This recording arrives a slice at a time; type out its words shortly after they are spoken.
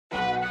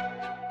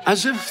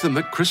As if the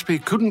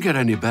McCrispy couldn't get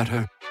any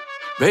better,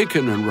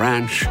 Bacon and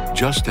Ranch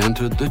just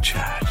entered the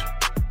chat.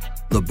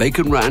 The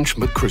Bacon Ranch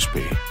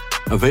McCrispy,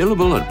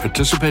 available at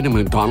participating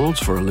McDonald's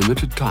for a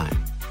limited time.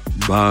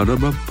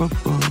 Ba-da-ba-ba-ba.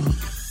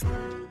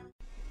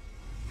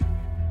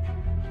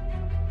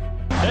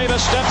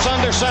 Davis steps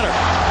under center.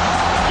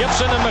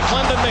 Gibson and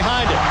McClendon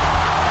behind him.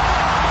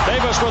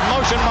 Davis with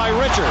motion by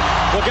Richard.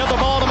 Will give the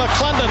ball to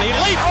McClendon. He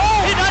leaps.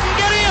 Oh, he doesn't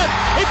get in.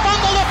 He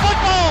fumbled the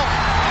football.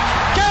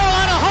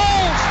 Carolina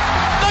holds.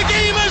 The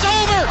game is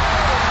over.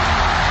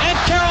 And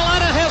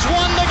Carolina has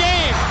won the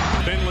game.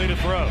 Finley to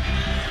throw.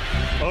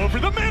 Over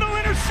the middle,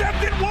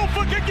 intercepted.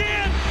 Wolford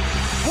again.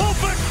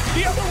 Wolford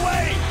the other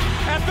way.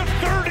 At the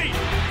 30,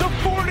 the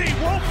 40.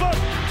 Wolford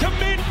to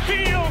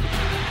midfield.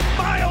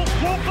 Miles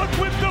Wolford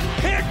with the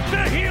pick.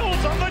 The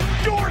heels on the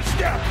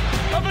doorstep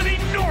of an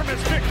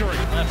enormous victory.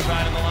 Left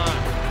side of the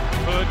line.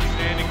 Hood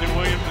standing to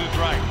Williams'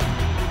 right.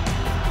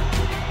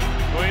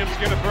 Williams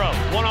gonna throw.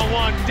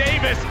 One-on-one.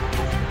 Davis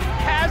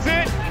has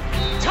it.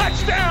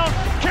 Touchdown.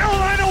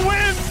 Carolina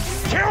wins.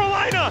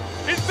 Carolina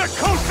is the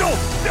Coastal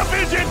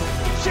Division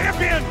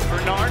champion.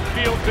 Bernard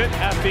fields it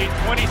at the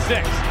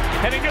 26.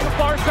 Heading to the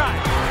far side.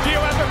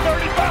 Gio at the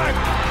 35.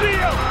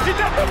 Gio, he's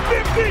at the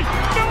 50.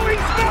 No,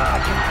 he's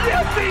not.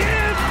 Yes, he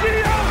is.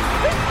 Gio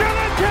is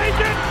gonna take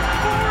it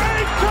for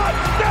a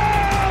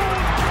touchdown.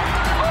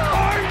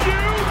 Are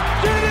you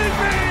kidding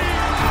me?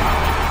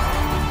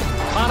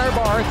 Connor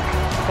Barth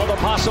for the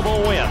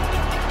possible win.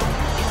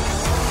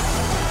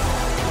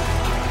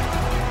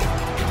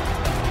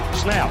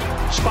 Snap,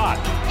 spot,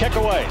 kick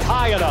away,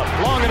 high enough,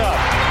 long enough.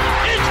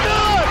 It's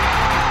good!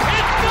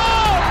 It's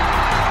good!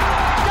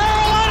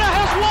 Carolina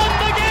has won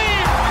the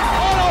game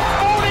on a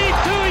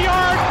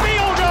 42-yard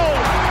field goal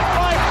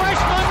by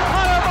freshman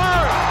Connor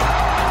Barth.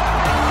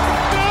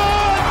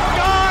 Good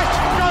gosh,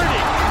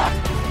 dirty.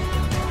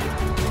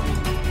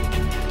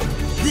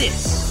 This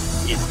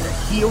is the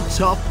Heel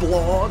Tough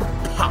Blog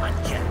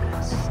Podcast.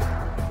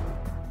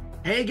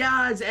 Hey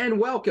guys, and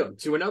welcome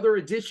to another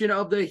edition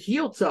of the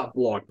Heel Tough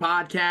Blog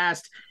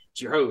Podcast.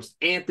 It's your host,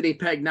 Anthony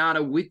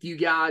Pagnotta, with you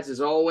guys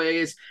as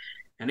always.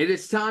 And it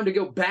is time to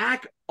go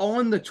back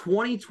on the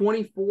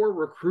 2024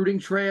 recruiting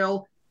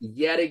trail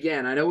yet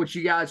again. I know what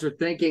you guys are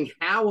thinking.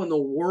 How in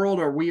the world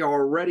are we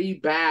already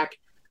back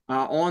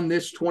on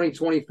this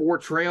 2024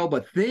 trail?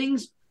 But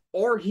things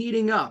are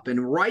heating up.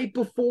 And right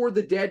before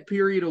the dead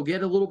period, will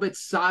get a little bit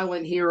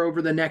silent here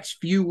over the next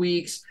few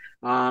weeks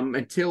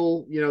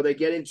until, they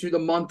get into the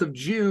month of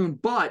June.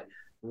 But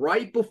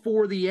right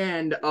before the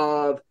end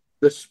of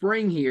the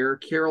spring here,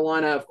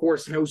 Carolina, of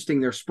course, hosting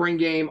their spring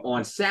game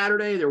on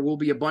Saturday. There will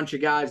be a bunch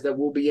of guys that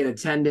will be in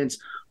attendance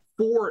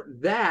for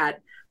that.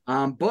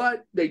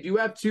 But they do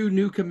have two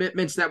new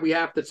commitments that we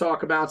have to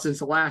talk about since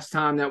the last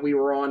time that we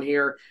were on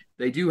here.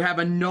 They do have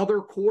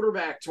another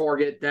quarterback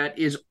target that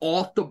is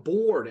off the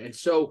board. And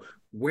so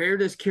where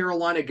does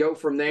Carolina go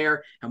from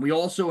there? And we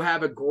also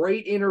have a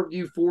great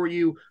interview for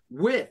you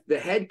with the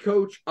head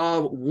coach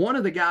of one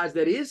of the guys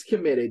that is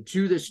committed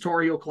to this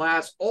Tar Heel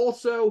class.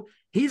 Also,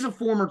 he's a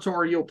former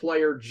Tar Heel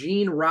player,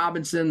 Gene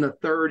Robinson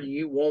III.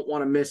 You won't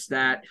want to miss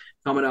that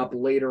coming up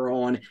later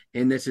on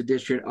in this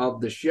edition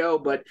of the show.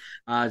 But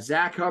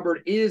Zach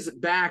Hubbard is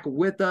back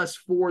with us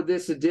for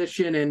this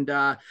edition.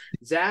 And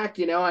Zach,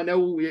 I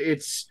know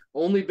it's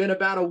only been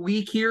about a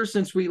week here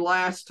since we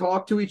last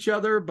talked to each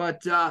other,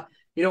 but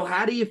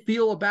how do you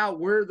feel about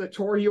where the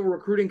Tar Heel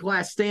recruiting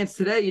class stands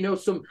today?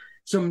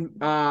 Some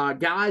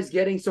guys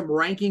getting some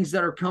rankings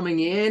that are coming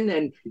in.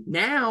 And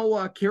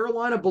now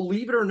Carolina,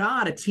 believe it or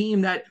not, a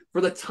team that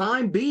for the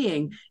time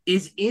being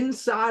is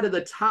inside of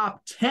the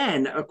top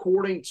 10,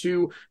 according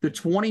to the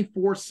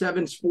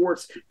 24/7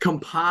 Sports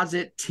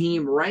composite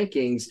team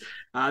rankings.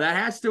 That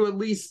has to at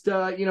least,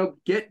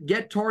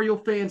 get Tar Heel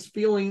fans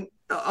feeling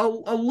a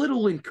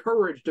little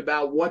encouraged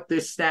about what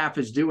this staff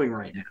is doing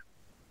right now.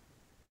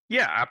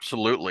 Yeah,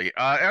 absolutely.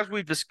 As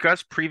we've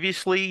discussed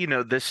previously,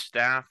 this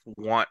staff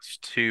wants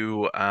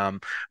to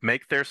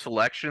make their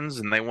selections,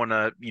 and they want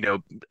to,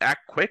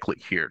 act quickly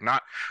here,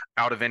 not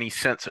out of any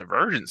sense of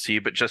urgency,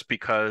 but just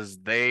because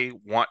they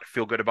want to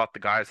feel good about the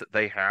guys that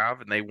they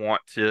have, and they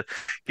want to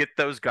get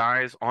those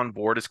guys on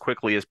board as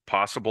quickly as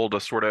possible to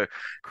sort of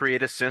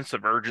create a sense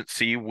of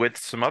urgency with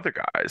some other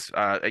guys.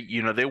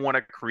 They want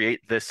to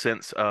create this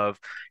sense of,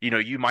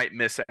 you might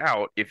miss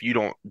out if you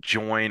don't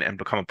join and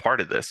become a part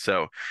of this.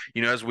 So,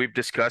 as we've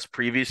discussed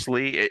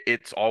previously,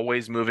 it's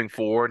always moving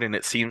forward, and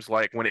it seems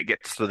like when it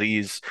gets to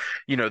these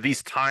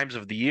times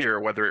of the year,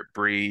 whether it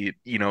be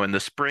in the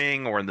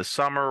spring or in the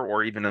summer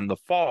or even in the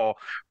fall,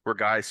 where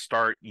guys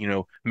start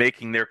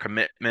making their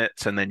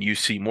commitments, and then you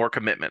see more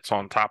commitments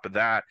on top of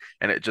that,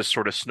 and it just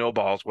sort of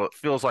snowballs. Well, it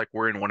feels like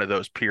we're in one of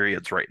those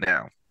periods right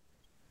now.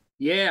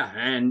 Yeah,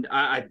 and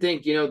I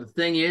think the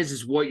thing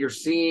is what you're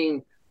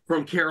seeing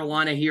from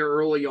Carolina here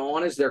early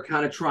on as they're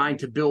kind of trying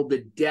to build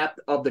the depth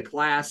of the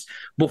class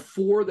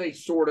before they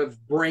sort of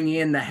bring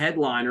in the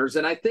headliners.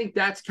 And I think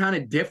that's kind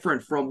of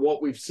different from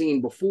what we've seen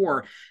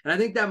before. And I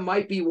think that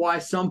might be why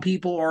some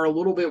people are a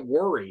little bit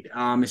worried,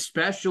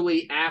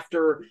 especially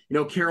after,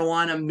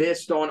 Carolina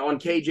missed on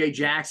KJ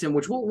Jackson,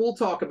 which we'll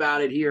talk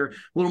about it here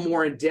a little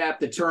more in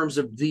depth in terms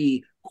of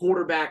the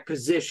quarterback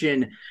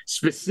position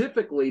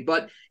specifically,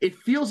 but it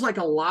feels like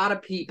a lot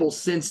of people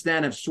since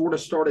then have sort of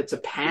started to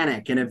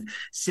panic and have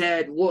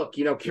said, look,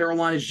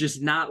 Carolina's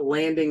just not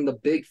landing the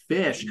big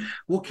fish.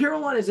 Well,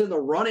 Carolina's in the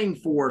running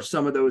for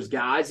some of those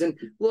guys. And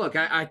look,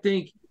 I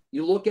think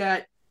you look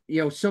at,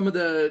 some of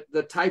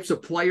the types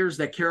of players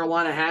that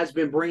Carolina has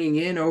been bringing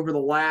in over the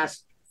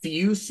last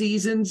few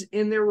seasons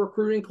in their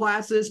recruiting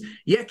classes.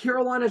 Yeah,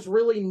 Carolina's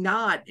really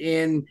not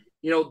in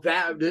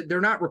that they're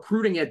not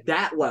recruiting at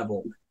that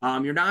level.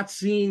 You're not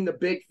seeing the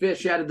big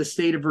fish out of the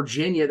state of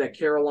Virginia that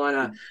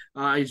Carolina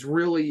is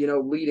really,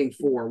 leading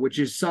for, which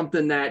is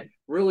something that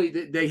really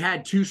they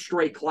had 2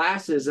 straight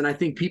classes. And I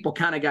think people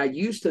kind of got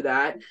used to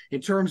that in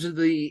terms of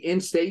the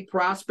in-state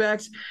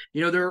prospects.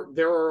 There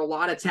are a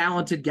lot of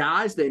talented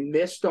guys. They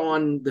missed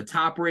on the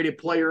top rated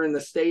player in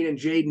the state in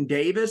Jaden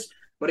Davis.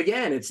 But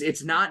again,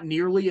 it's not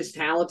nearly as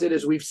talented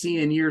as we've seen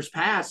in years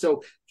past.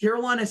 So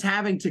Carolina's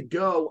having to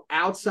go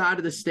outside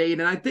of the state.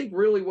 And I think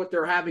really what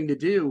they're having to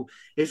do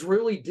is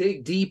really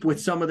dig deep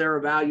with some of their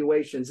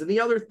evaluations. And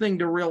the other thing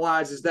to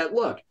realize is that,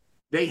 look,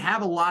 they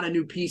have a lot of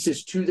new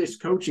pieces to this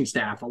coaching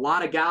staff, a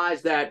lot of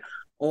guys that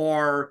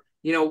are,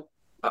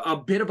 a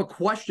bit of a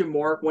question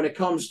mark when it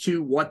comes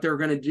to what they're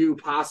going to do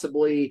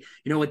possibly,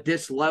 at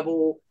this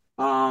level.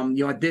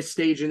 At this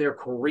stage in their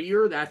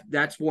career,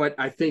 that's what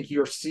I think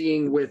you're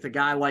seeing with a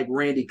guy like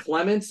Randy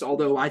Clements,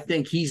 although I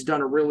think he's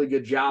done a really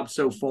good job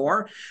so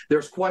far.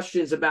 There's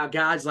questions about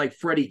guys like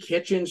Freddie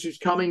Kitchens, who's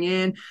coming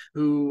in,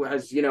 who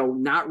has,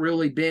 not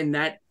really been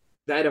that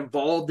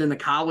involved in the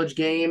college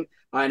game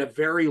in a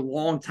very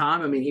long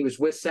time. I mean, he was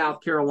with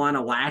South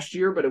Carolina last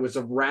year, but it was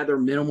a rather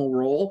minimal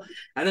role.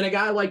 And then a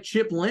guy like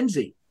Chip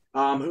Lindsey,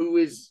 who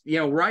is,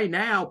 right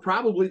now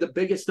probably the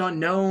biggest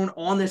unknown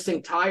on this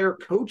entire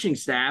coaching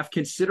staff,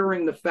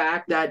 considering the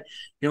fact that,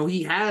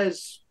 he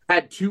has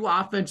had 2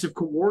 offensive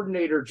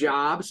coordinator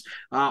jobs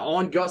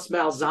on Gus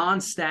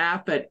Malzahn's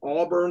staff at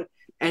Auburn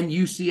and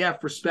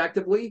UCF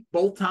respectively.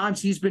 Both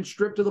times he's been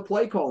stripped of the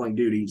play calling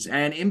duties.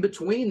 And in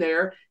between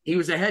there, he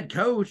was a head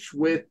coach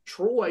with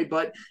Troy,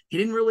 but he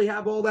didn't really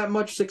have all that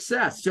much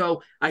success.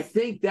 So I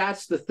think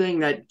that's the thing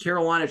that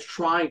Carolina's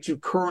trying to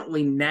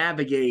currently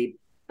navigate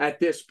at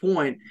this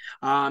point.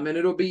 And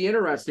it'll be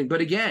interesting.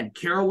 But again,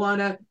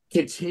 Carolina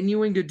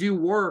continuing to do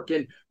work.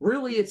 And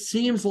really, it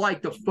seems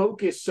like the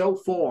focus so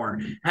far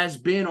has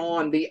been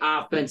on the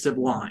offensive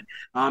line.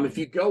 If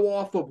you go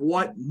off of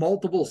what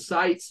multiple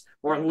sites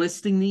are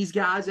listing these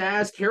guys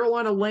as,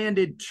 Carolina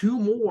landed 2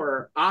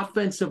 more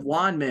offensive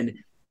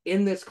linemen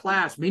in this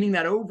class, meaning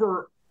that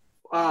over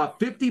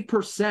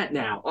 50%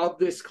 now of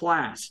this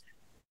class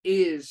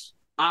is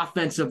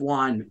offensive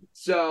linemen.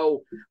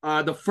 So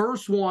the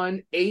first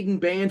one, Aidan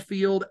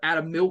Banfield out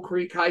of Mill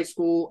Creek High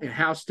School in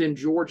Houston,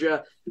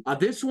 Georgia.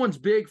 This one's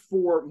big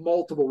for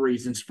multiple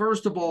reasons.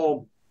 First of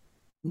all,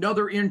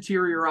 another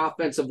interior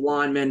offensive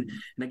lineman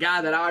and a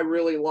guy that I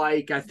really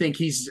like. I think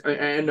he's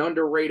an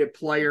underrated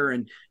player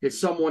and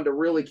is someone to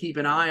really keep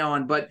an eye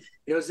on. But,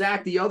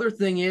 Zach, the other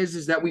thing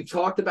is that we've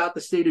talked about the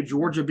state of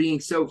Georgia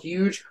being so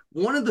huge.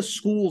 One of the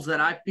schools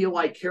that I feel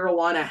like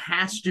Carolina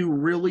has to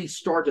really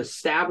start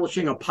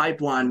establishing a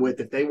pipeline with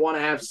if they want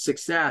to have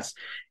success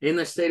in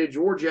the state of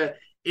Georgia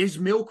is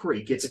Mill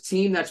Creek. It's a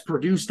team that's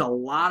produced a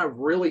lot of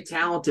really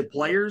talented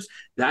players.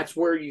 That's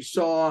where you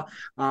saw,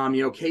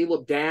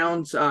 Caleb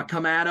Downs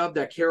come out of,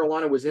 that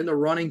Carolina was in the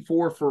running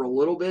for a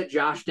little bit.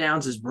 Josh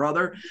Downs, his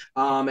brother.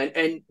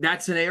 And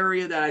that's an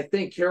area that I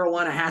think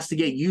Carolina has to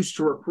get used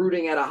to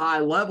recruiting at a high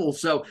level.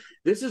 So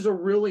this is a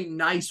really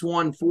nice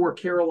one for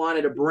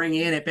Carolina to bring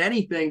in, if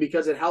anything,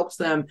 because it helps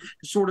them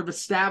to sort of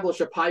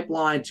establish a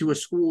pipeline to a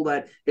school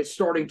that is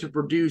starting to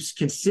produce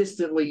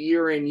consistently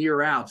year in,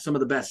 year out some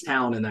of the best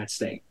talent in that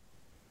state.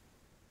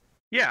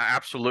 Yeah,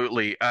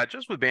 absolutely.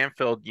 Just with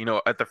Banfield,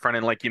 at the front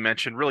end, like you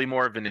mentioned, really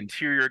more of an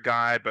interior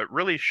guy, but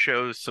really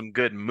shows some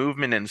good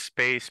movement in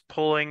space,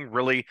 pulling,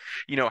 really,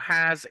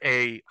 has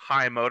a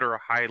high motor, a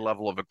high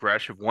level of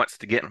aggression, wants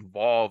to get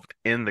involved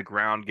in the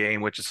ground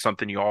game, which is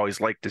something you always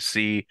like to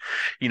see,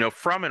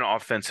 from an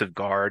offensive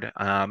guard.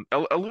 A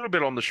little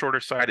bit on the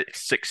shorter side at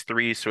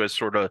 6'3", so is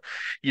sort of,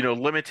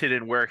 limited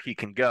in where he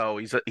can go.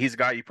 He's a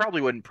guy you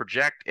probably wouldn't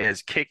project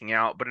as kicking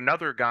out, but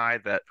another guy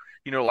that,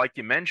 like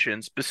you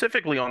mentioned,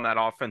 specifically on that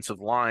offensive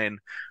line,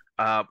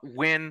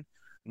 when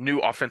new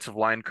offensive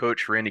line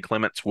coach Randy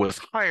Clements was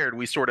hired,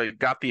 we sort of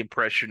got the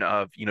impression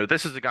of,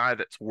 this is a guy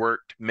that's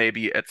worked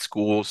maybe at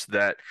schools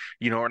that,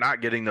 are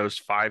not getting those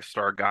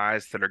 5-star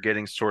guys, that are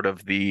getting sort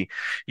of the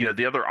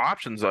other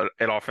options at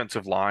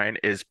offensive line,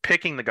 is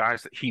picking the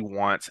guys that he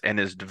wants and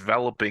is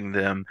developing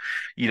them,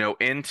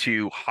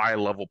 into high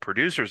level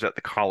producers at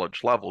the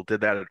college level.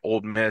 Did that at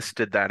Ole Miss,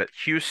 did that at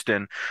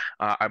Houston,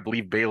 I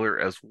believe Baylor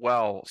as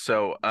well.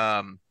 So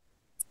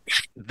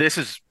this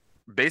is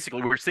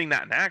basically, we're seeing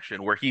that in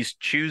action, where he's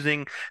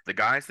choosing the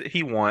guys that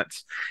he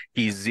wants,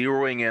 he's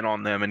zeroing in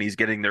on them, and he's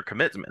getting their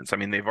commitments. I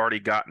mean, they've already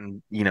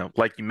gotten,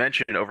 like you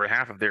mentioned, over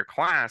half of their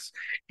class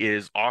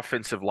is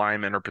offensive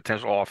linemen or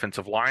potential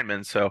offensive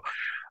linemen. So,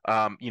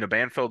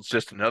 Banfield's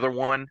just another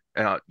one,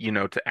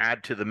 to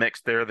add to the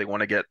mix there. They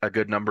want to get a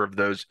good number of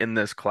those in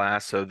this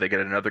class, so they get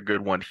another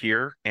good one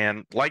here.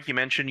 And like you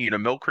mentioned,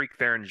 Mill Creek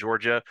there in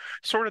Georgia,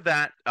 sort of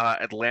that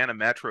Atlanta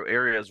metro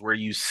areas where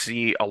you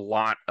see a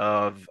lot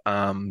of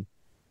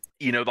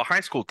the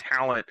high school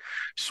talent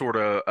sort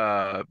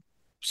of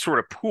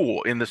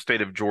pool in the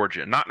state of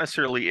Georgia, not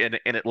necessarily in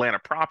Atlanta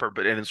proper,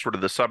 but in sort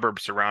of the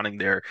suburbs surrounding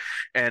there.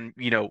 And,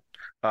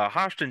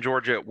 Houston,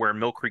 Georgia, where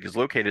Mill Creek is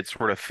located,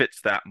 sort of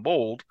fits that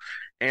mold.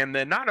 And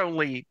then not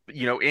only,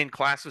 in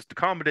classes to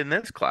come, but in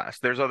this class,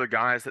 there's other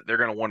guys that they're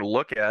going to want to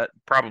look at,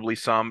 probably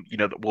some,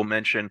 that we'll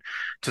mention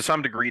to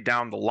some degree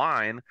down the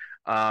line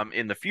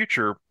in the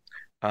future.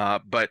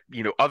 But,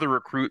 other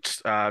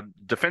recruits,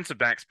 defensive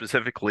back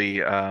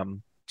specifically,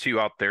 two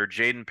out there,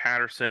 Jaden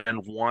Patterson,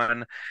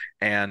 one,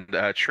 and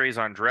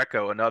Trezon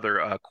Dreco,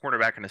 another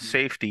cornerback and a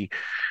safety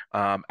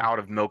out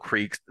of Mill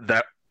Creek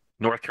that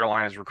North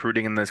Carolina is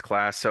recruiting in this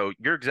class. So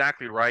you're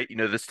exactly right.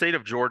 The state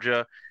of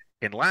Georgia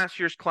in last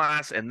year's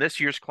class and this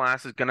year's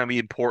class is going to be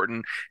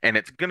important, and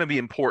it's going to be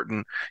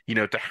important,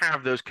 to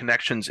have those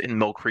connections in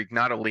Mill Creek,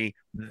 not only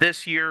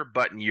this year,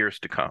 but in years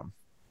to come.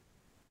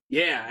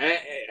 Yeah,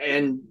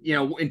 and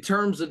in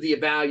terms of the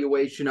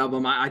evaluation of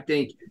them, I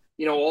think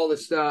all the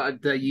stuff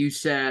that you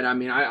said, I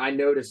mean, I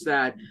noticed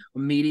that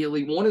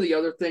immediately. One of the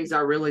other things I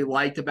really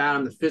liked about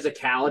him, the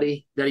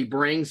physicality that he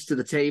brings to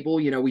the table.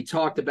 We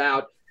talked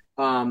about,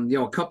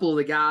 a couple of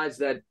the guys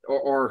that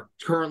are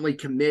currently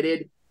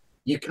committed.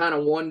 You kind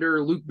of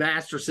wonder, Luke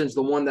Masterson's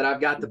the one that I've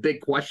got the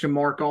big question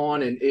mark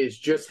on, and is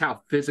just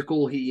how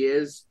physical he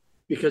is,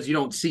 because you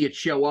don't see it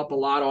show up a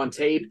lot on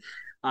tape.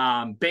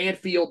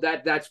 Banfield,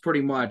 that's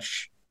pretty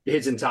much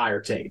his entire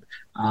tape.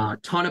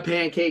 Ton of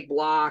pancake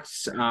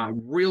blocks,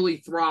 really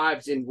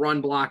thrives in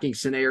run blocking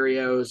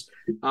scenarios.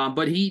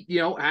 But he,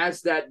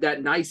 has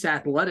that nice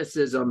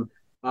athleticism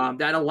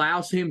that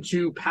allows him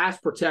to pass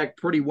protect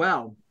pretty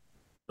well.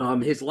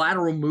 His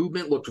lateral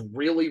movement looked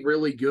really,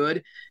 really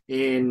good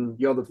in,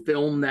 the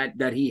film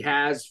that he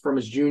has from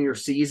his junior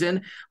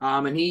season.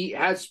 And he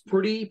has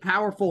pretty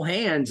powerful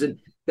hands, and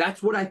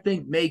that's what I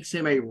think makes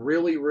him a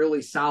really,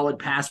 really solid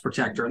pass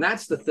protector. And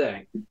that's the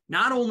thing.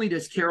 Not only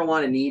does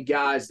Carolina need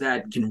guys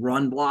that can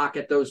run block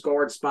at those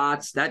guard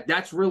spots,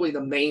 that's really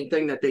the main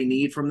thing that they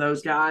need from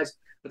those guys,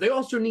 but they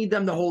also need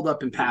them to hold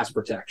up in pass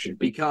protection,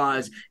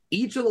 because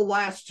each of the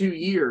last 2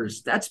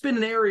 years, that's been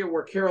an area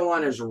where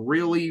Carolina has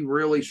really,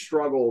 really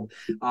struggled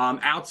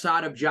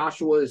outside of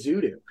Joshua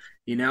Azudu.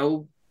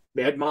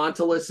 Ed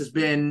Montelis has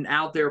been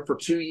out there for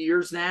 2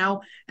 years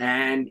now,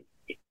 and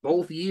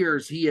both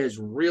years he has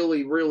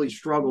really, really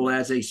struggled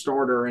as a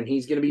starter, and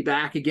he's going to be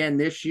back again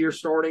this year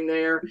starting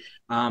there.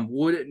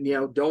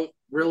 Don't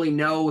really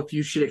know if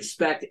you should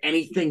expect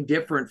anything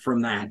different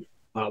from that.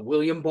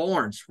 William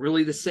Barnes,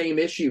 really the same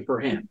issue for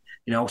him.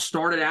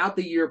 Started out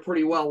the year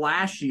pretty well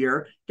last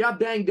year, got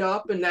banged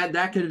up, and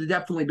that could have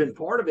definitely been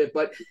part of it,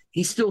 but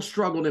he still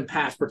struggled in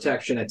pass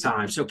protection at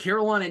times. So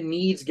Carolina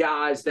needs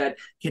guys that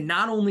can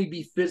not only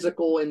be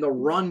physical in the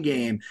run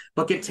game,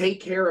 but can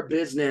take care of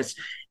business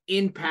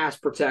in pass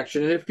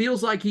protection. And it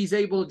feels like he's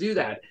able to do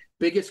that.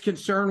 Biggest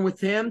concern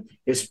with him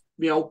is,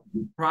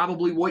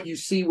 probably what you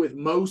see with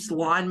most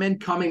linemen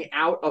coming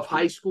out of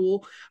high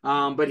school.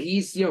 But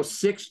he's,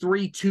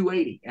 6'3",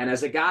 280. And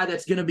as a guy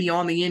that's going to be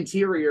on the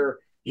interior,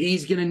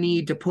 he's going to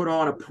need to put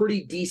on a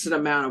pretty decent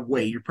amount of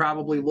weight. You're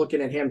probably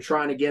looking at him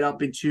trying to get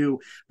up into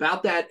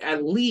about that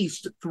at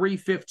least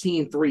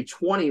 315,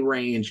 320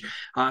 range.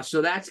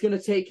 So that's going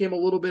to take him a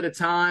little bit of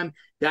time.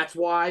 That's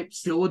why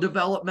still a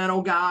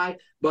developmental guy,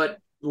 but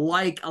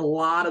like a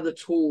lot of the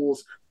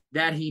tools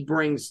that he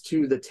brings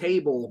to the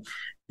table.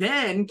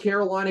 Then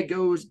Carolina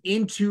goes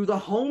into the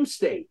home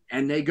state,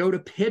 and they go to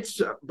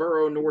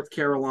Pittsboro, North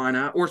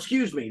Carolina,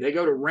 they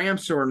go to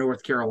Ramseur,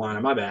 North Carolina,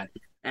 my bad.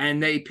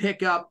 And they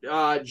pick up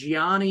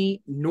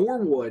Jani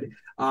Norwood,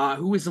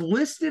 who is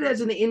listed as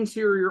an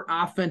interior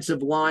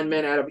offensive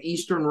lineman out of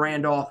Eastern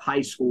Randolph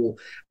High School,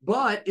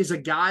 but is a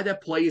guy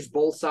that plays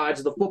both sides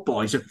of the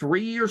football. He's a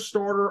 3-year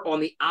starter on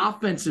the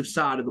offensive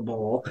side of the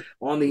ball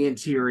on the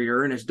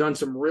interior, and has done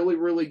some really,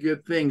 really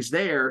good things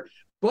there.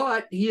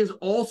 But he is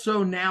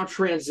also now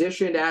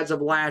transitioned as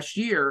of last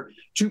year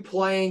to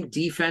playing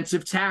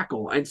defensive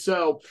tackle. And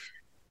so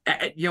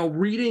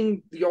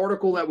reading the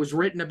article that was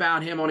written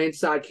about him on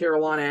Inside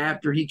Carolina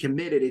after he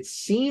committed, it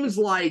seems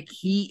like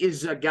he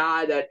is a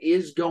guy that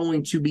is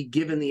going to be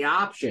given the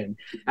option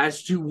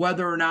as to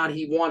whether or not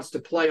he wants to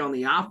play on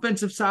the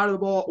offensive side of the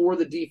ball or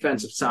the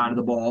defensive side of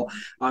the ball.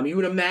 You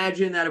would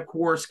imagine that, of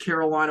course,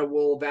 Carolina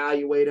will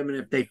evaluate him, and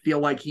if they feel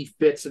like he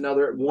fits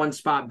one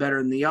spot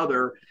better than the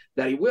other,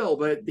 that he will.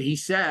 But he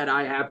said,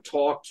 I have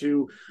talked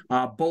to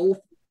both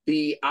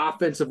the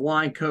offensive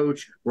line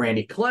coach,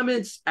 Randy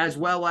Clements, as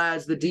well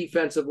as the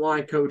defensive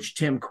line coach,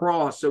 Tim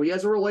Cross. So he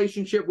has a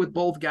relationship with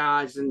both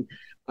guys, and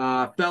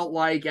felt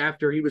like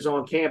after he was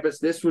on campus,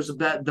 this was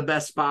the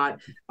best spot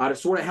to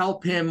sort of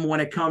help him when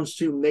it comes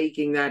to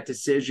making that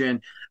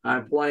decision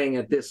playing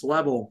at this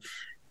level.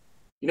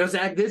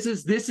 Zach, this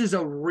is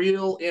a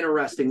real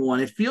interesting one.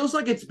 It feels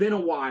like it's been a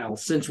while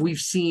since we've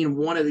seen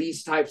one of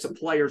these types of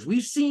players.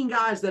 We've seen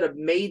guys that have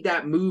made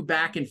that move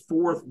back and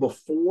forth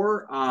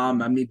before.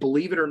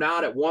 Believe it or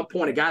not, at one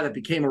point, a guy that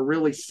became a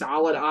really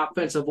solid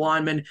offensive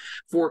lineman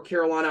for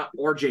Carolina,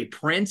 R.J.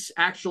 Prince,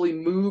 actually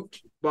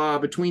moved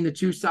between the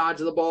two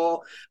sides of the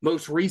ball.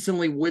 Most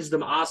recently,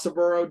 Wisdom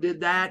Asaburo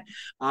did that.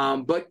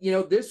 But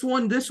this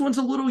one's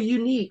a little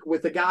unique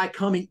with a guy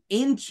coming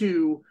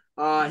into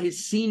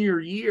his senior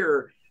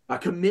year,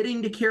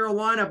 committing to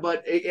Carolina,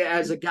 but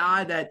as a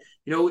guy that,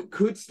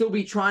 could still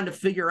be trying to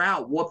figure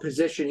out what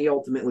position he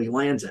ultimately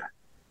lands at.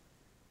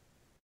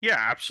 Yeah,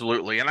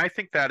 absolutely. And I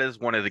think that is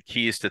one of the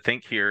keys to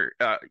think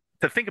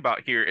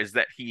about here is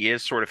that he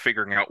is sort of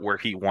figuring out where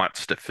he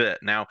wants to fit.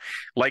 Now,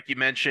 like you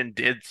mentioned,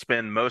 did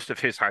spend most of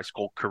his high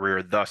school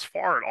career thus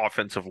far at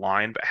offensive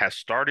line, but has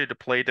started to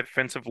play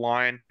defensive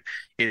line,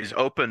 is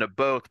open to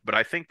both. But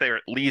I think they're,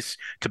 at least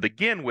to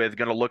begin with,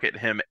 going to look at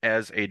him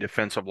as a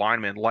defensive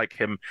lineman, like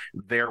him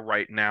there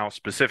right now,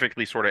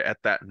 specifically sort of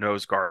at that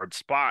nose guard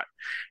spot.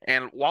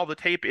 And while the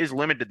tape is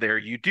limited there,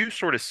 you do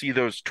sort of see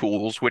those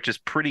tools, which is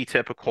pretty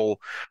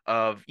typical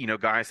of,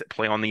 guys that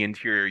play on the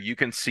interior. You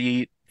can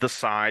see the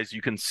size,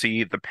 you can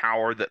see the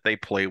power that they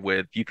play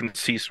with, you can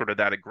see sort of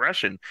that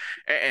aggression.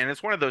 And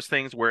it's one of those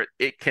things where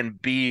it can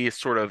be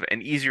sort of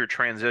an easier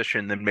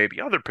transition than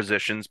maybe other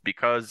positions,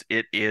 because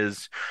it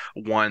is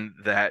one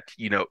that,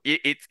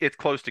 it's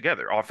close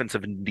together.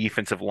 Offensive and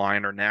defensive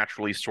line are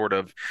naturally sort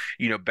of,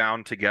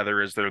 bound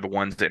together as they're the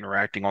ones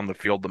interacting on the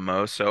field the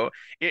most. So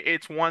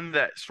it's one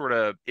that sort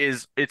of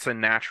it's a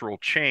natural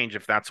change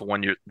if that's the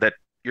one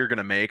you're going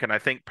to make. And I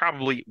think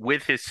probably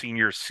with his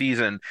senior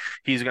season,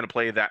 he's going to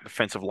play that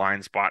defensive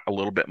line spot a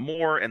little bit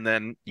more. And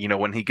then,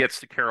 when he gets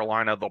to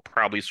Carolina, they'll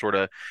probably sort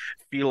of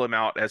feel him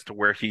out as to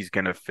where he's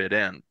going to fit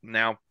in.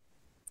 Now,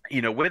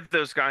 with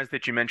those guys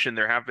that you mentioned,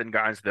 there have been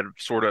guys that have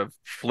sort of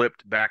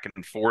flipped back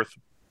and forth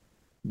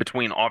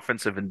between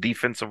offensive and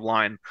defensive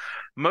line.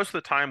 Most of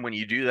the time when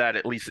you do that,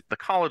 at least at the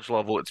college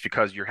level, it's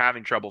because you're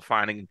having trouble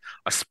finding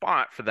a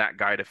spot for that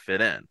guy to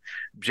fit in.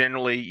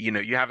 Generally,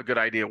 you have a good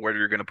idea where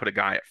you're going to put a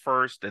guy at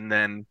first, and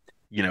then,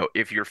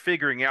 if you're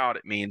figuring out,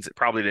 it means it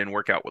probably didn't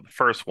work out with the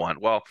first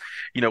one. Well,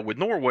 with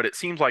Norwood, it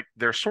seems like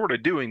they're sort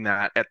of doing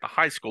that at the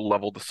high school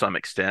level to some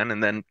extent.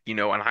 And then, in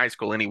high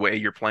school anyway,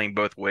 you're playing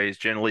both ways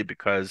generally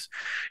because,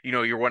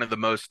 you're one of the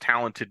most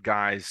talented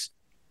guys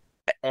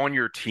on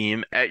your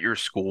team at your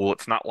school.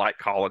 It's not like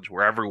college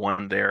where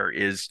everyone there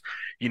is,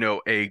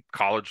 a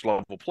college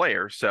level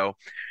player. So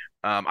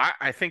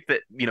I think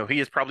that, he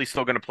is probably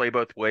still going to play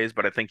both ways,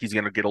 but I think he's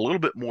going to get a little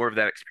bit more of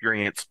that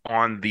experience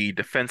on the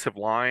defensive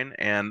line.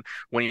 And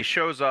when he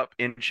shows up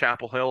in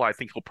Chapel Hill, I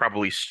think he'll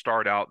probably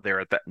start out there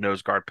at that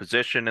nose guard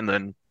position, and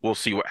then we'll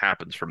see what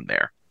happens from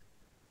there.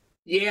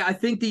 Yeah, I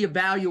think the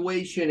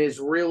evaluation is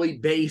really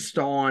based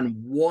on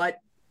what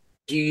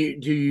do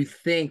you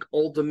think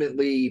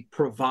ultimately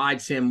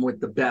provides him with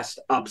the best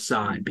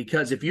upside?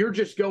 Because if you're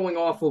just going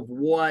off of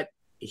what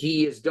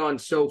he has done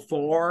so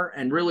far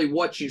and really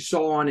what you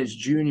saw on his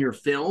junior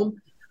film,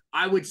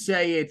 I would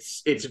say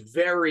it's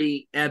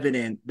very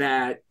evident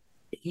that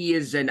he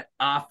is an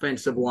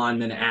offensive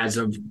lineman as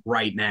of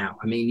right now.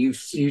 I mean, you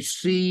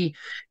see,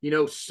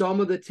 some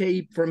of the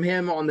tape from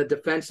him on the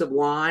defensive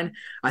line.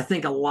 I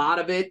think a lot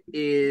of it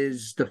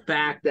is the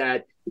fact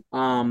that,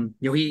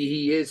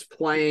 he is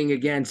playing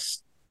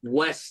against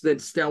less than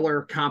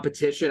stellar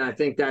competition. I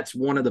think that's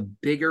one of the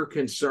bigger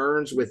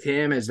concerns with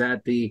him, is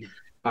that the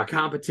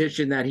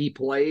competition that he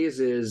plays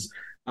is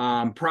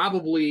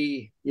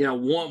probably,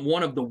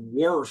 one of the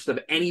worst of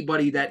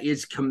anybody that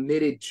is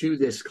committed to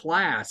this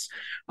class.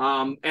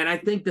 And I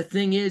think the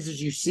thing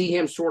is you see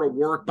him sort of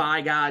work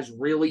by guys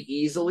really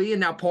easily.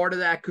 And now part of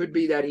that could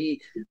be that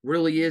he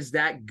really is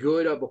that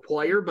good of a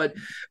player, but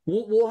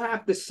we'll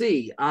have to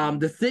see.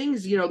 The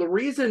things, the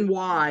reason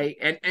why,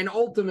 and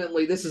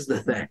ultimately this is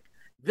the thing,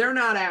 they're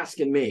not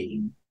asking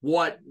me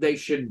what they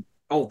should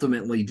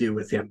ultimately do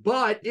with him.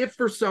 But if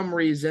for some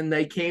reason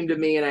they came to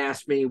me and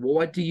asked me,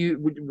 where do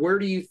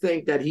you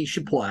think that he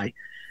should play?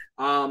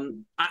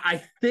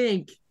 I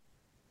think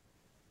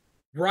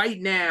right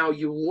now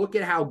you look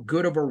at how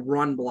good of a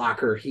run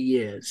blocker he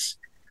is.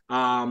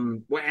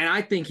 And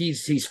I think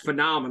he's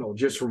phenomenal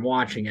just from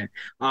watching it.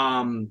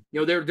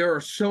 There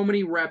are so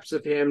many reps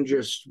of him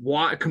just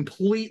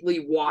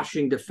completely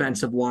washing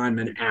defensive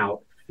linemen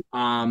out.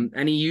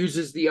 And he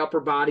uses the upper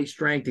body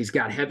strength. He's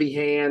got heavy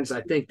hands.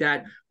 I think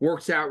that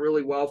works out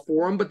really well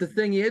for him. But the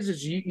thing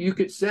is you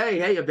could say,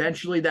 hey,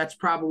 eventually that's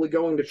probably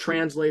going to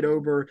translate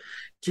over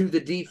to the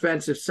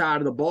defensive side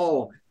of the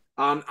ball.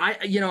 I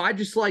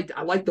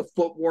like the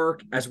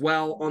footwork as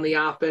well on the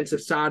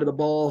offensive side of the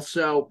ball.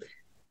 So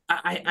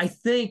I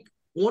think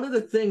one of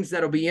the things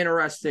that'll be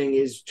interesting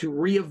is to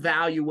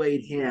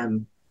reevaluate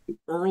him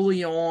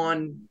early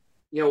on,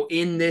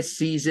 in this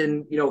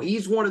season.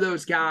 He's one of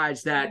those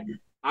guys that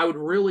I would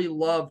really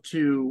love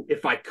to,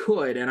 if I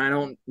could, and I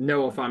don't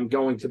know if I'm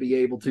going to be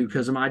able to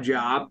because of my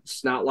job.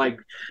 It's not like,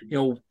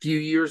 a few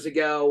years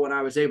ago when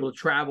I was able to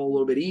travel a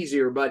little bit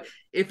easier. But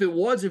if it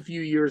was a few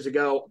years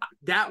ago,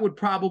 that would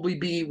probably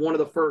be one of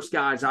the first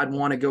guys I'd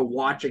want to go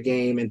watch a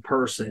game in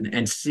person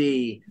and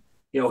see,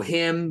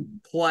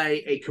 him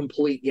play a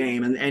complete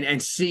game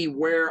and see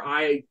where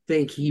I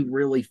think he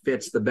really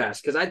fits the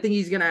best. Because I think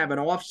he's going to have an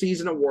off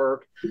season of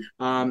work,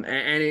 and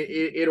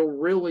it'll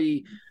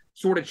really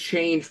sort of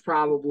change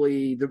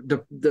probably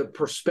the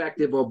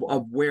perspective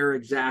of where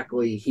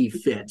exactly he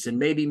fits and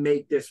maybe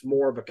make this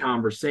more of a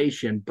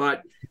conversation.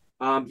 But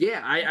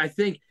I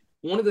think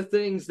one of the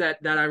things that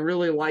I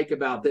really like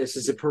about this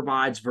is it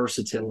provides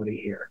versatility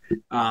here,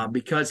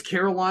 because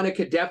Carolina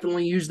could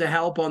definitely use the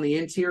help on the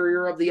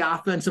interior of the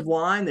offensive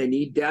line. They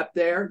need depth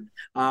there.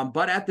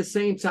 But at the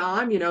same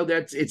time,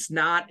 it's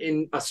not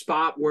in a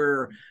spot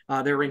where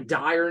they're in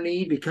dire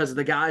need because of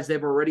the guys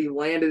they've already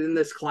landed in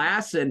this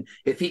class. And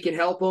if he can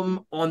help them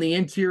on the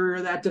interior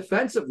of that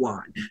defensive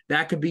line,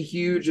 that could be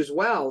huge as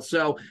well.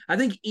 So I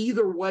think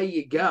either way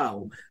you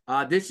go,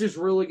 this is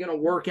really going to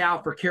work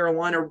out for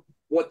Carolina.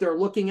 What they're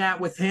looking at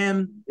with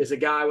him is a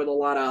guy with a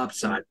lot of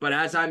upside. But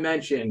as I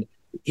mentioned,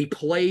 he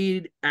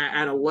played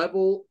at a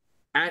level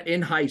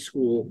in high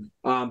school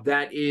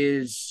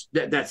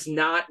that's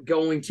not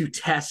going to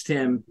test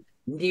him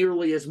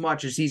nearly as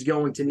much as he's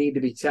going to need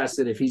to be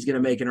tested if he's going to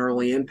make an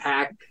early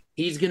impact.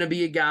 He's going to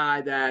be a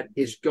guy that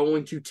is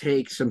going to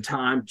take some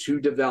time to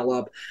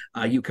develop.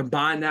 You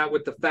combine that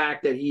with the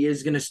fact that he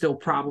is going to still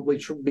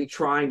probably be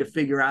trying to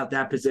figure out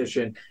that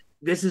position.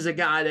 This is a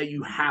guy that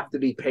you have to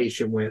be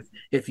patient with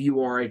if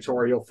you are a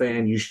Tar Heel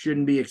fan. You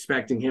shouldn't be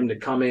expecting him to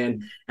come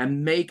in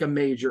and make a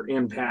major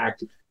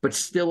impact, but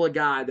still a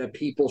guy that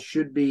people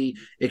should be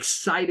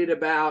excited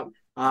about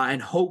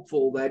and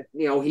hopeful that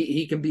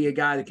he can be a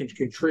guy that can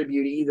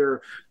contribute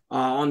either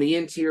on the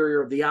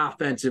interior of the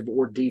offensive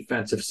or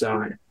defensive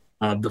side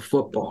of the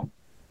football.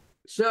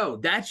 So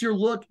that's your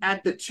look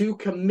at the two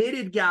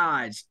committed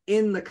guys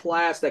in the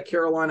class that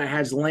Carolina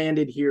has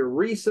landed here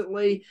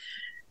recently.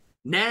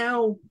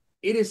 Now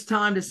it is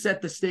time to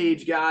set the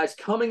stage, guys.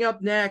 Coming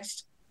up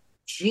next,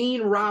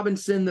 Gene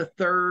Robinson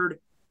III.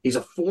 He's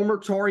a former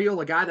Tar Heel,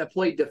 a guy that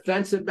played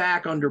defensive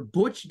back under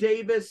Butch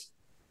Davis,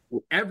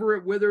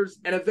 Everett Withers,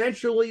 and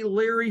eventually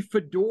Larry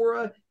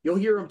Fedora. You'll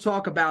hear him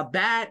talk about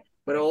that,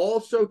 but he'll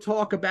also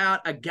talk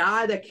about a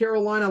guy that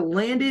Carolina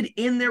landed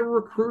in their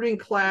recruiting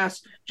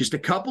class just a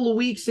couple of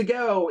weeks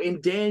ago in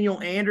Daniel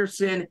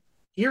Anderson.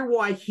 Hear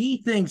why he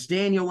thinks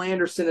Daniel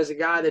Anderson is a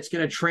guy that's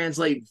going to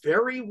translate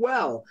very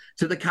well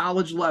to the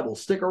college level.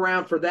 Stick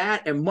around for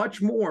that and much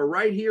more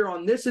right here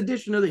on this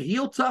edition of the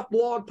Heel Tough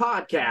Blog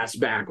Podcast,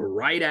 back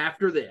right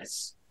after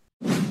this.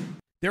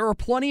 There are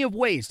plenty of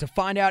ways to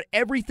find out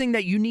everything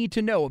that you need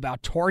to know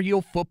about Tar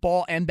Heel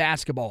football and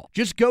basketball.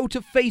 Just go to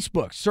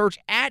Facebook, search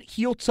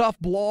 @Heel Tough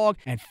Blog,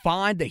 and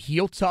find the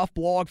Heel Tough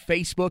Blog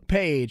Facebook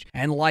page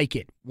and like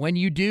it. When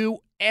you do,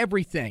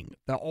 everything,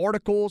 the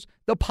articles,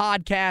 the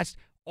podcast,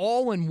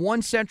 all in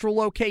one central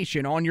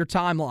location on your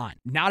timeline.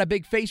 Not a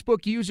big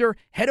Facebook user?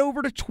 Head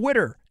over to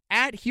Twitter,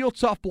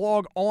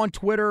 @HeelToughBlog on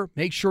Twitter.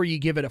 Make sure you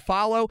give it a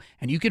follow,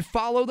 and you can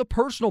follow the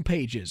personal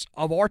pages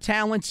of our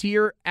talents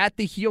here at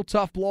the Heel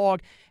Tough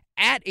Blog,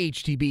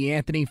 @HTB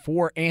Anthony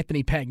for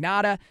Anthony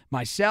Pagnotta,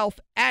 myself,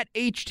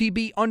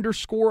 @HTB_Josh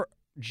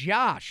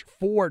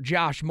for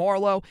Josh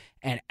Marlowe,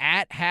 and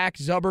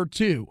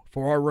 @HackZubbard2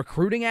 for our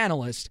recruiting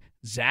analyst,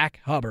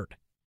 Zach Hubbard.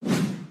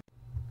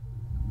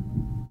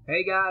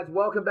 Hey guys,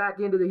 welcome back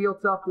into the Heel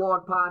Tough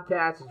Blog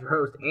Podcast. It's your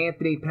host,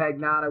 Anthony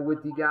Pagnotta,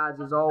 with you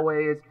guys as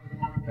always.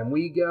 And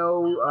we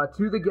go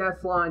to the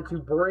guest line to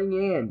bring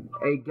in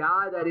a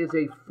guy that is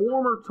a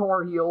former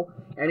Tar Heel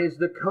and is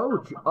the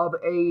coach of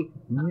a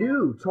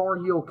new Tar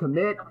Heel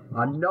commit,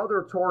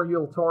 another Tar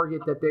Heel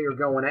target that they are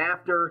going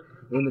after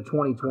in the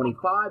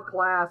 2025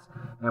 class.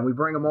 And we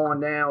bring him on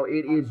now.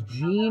 It is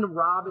Gene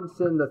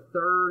Robinson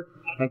III.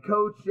 And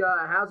Coach,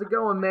 how's it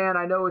going, man?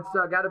 I know it's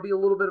got to be a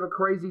little bit of a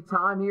crazy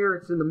time here.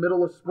 It's in the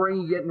middle of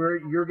spring, getting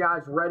your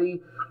guys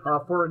ready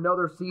for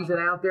another season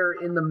out there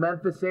in the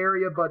Memphis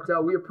area. But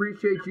we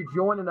appreciate you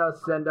joining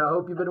us, and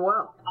hope you've been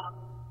well.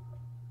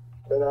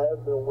 And I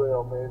have been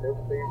well, man.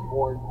 Everything's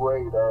going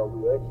great.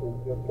 We actually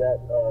just got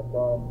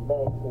done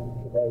dancing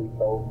today,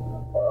 so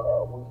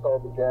we saw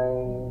the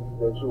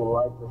games that you would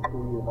like to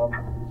see, and I'm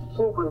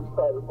super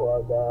excited for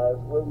our guys,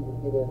 ready to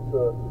get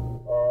into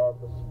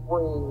the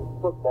spring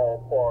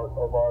football part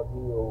of our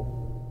deal.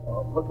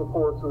 Looking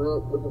forward to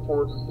it. Looking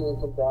forward to seeing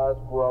some guys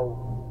grow.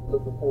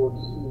 Looking forward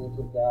to seeing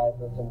some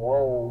guys in some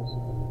roles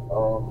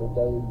that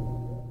they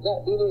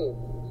got in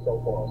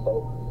so far. So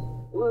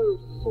we're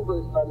super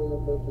excited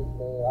in Memphis,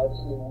 man.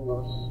 Obviously, we're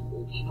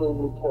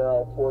extremely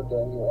proud for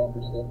Daniel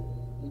Anderson.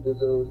 He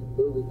deserves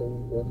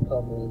everything that's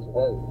coming his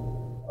way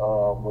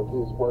with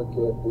his work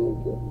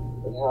ethic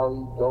and how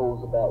he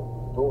goes about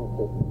doing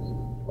things.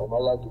 I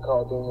like to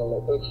call Daniel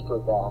an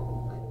extra guy.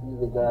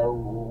 He's a guy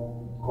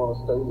who's going to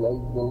stay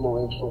late, get a little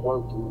extra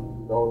work,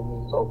 you know what I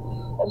mean? So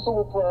I'm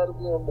super proud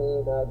of him,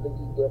 man. I think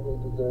he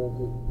definitely deserves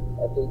it.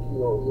 I think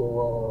he'll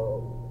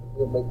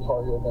make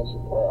Tar Heel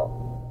Nation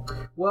proud.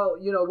 Well,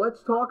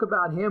 let's talk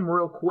about him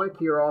real quick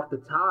here off the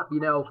top.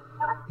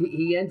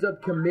 He ends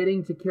up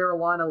committing to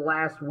Carolina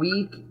last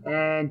week,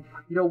 and,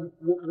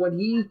 when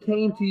he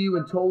came to you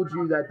and told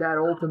you that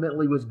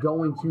ultimately was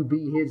going to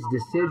be his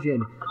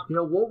decision,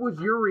 what was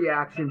your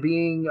reaction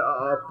being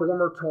a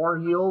former Tar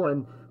Heel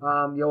and,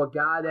 a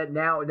guy that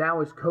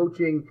now is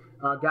coaching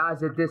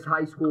guys at this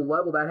high school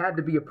level? That had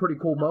to be a pretty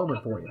cool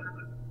moment for you.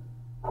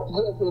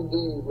 Yes,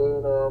 indeed,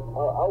 man.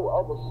 I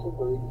was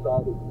super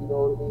excited, you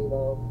know what I mean?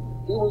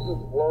 He was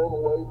just blown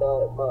away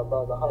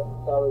by the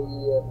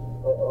hospitality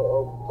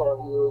of Tar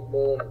Heels,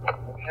 man,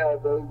 and how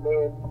they,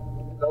 man,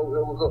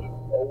 it was a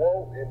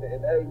want, and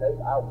hey,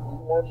 we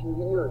want you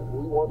here, and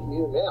we want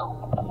you here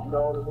now, you know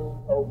what I mean?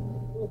 So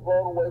he was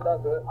blown away by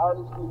that.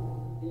 Honestly,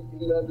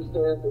 he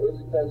understands the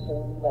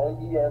education.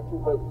 He has two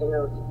great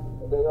parents,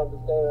 and they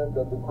understand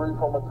the degree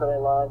from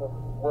Carolina,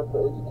 what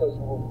the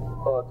education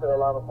from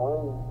Carolina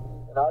brings,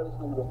 and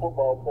obviously the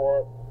football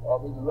part,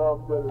 he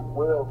loves that as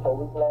well, so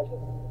it's like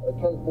a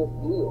can't-miss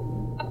deal.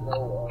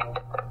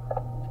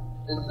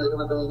 It's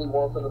everything he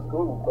wants in the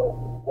school, so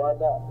why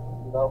not,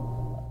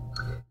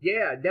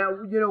 Yeah, now,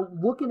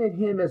 looking at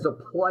him as a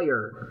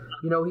player,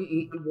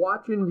 he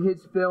watching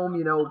his film,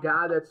 a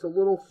guy that's a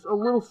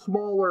little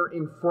smaller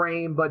in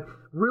frame, but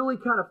really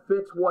kind of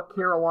fits what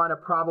Carolina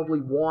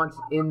probably wants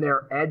in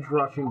their edge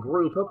rushing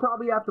group. He'll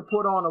probably have to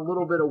put on a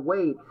little bit of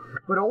weight,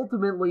 but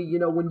ultimately,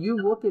 when you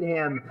look at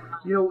him,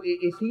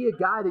 is he a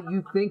guy that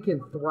you think can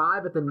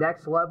thrive at the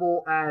next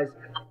level as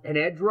an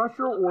edge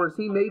rusher, or is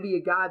he maybe a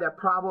guy that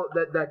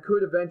that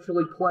could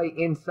eventually play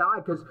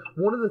inside? Because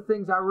one of the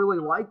things I really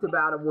liked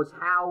about him was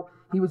how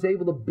he was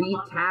able to beat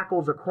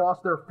tackles across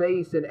their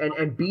face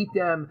and beat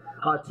them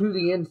to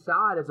the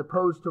inside, as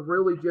opposed to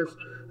really just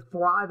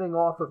thriving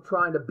off of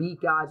trying to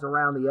beat guys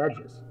around the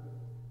edges.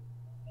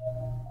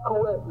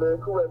 Correct, man,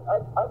 correct.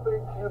 I think,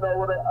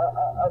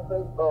 I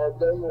think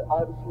Daniel,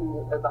 obviously,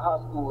 at the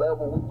high school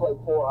level, we played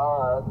 4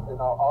 eyes in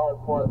our R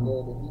part,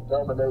 man, and he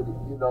dominated,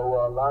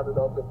 line it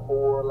up in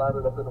 4, line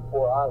it up in the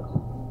 4 eyes,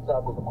 just beat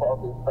tackles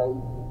across his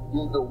face,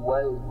 either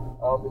way.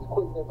 His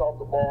quickness off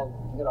the ball,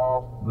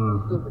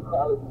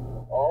 physicality,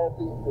 all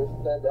things that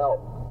stand out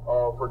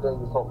for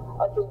Daniel. So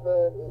I think,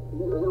 man,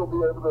 he'll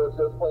be able to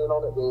just playing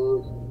on the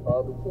edge.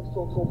 The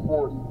 6'2",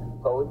 240,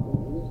 so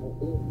he's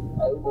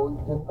able,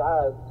 he's his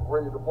size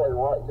ready to play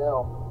right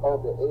now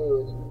on the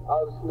edge.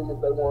 Obviously, if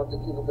they wanted to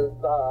keep him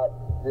inside,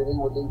 then he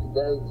would need to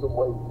gain some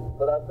weight.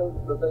 But I think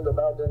the thing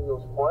about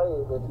Daniel's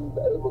frame is he's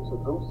able to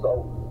do so.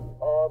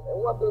 And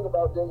one thing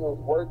about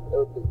Daniel's work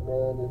ethic,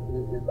 man,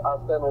 is I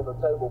stand on the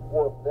table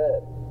for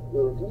that.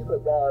 Is he's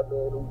a guy,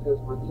 man, who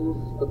just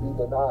refuses to be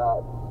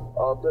denied.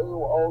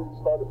 Daniel only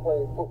started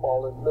playing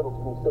football in middle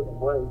school,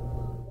 7th grade.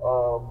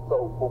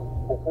 So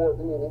before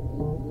then,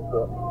 he's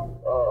a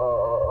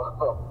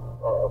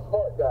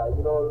smart guy,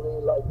 you know what I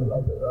mean? Like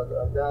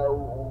a guy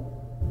who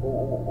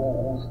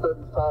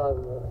studies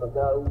science, a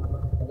guy who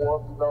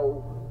wants to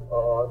know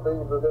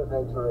things of that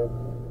nature,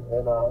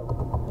 and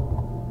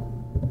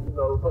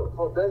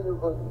so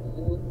Daniel's a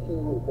unique kid,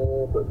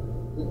 man, but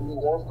he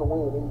wants to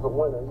win. He's a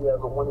winner. He has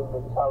a winning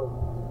mentality,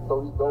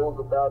 so he goes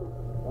about it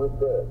with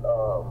that.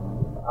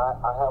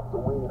 I have to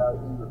win.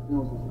 He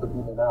refuses to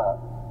be denied.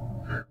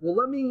 Well,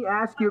 let me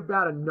ask you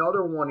about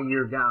another one of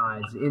your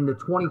guys in the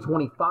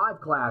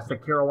 2025 class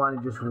that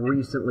Carolina just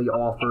recently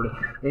offered,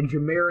 in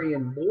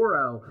Jamarian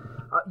Morrow.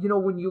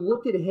 When you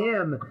look at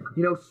him,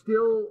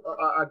 still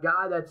a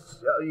guy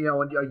that's, a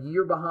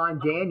year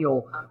behind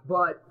Daniel,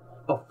 but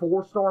a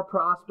 4-star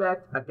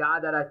prospect, a guy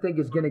that I think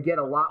is going to get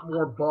a lot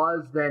more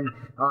buzz than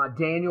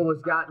Daniel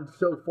has gotten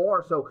so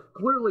far. So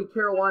clearly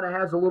Carolina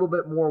has a little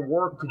bit more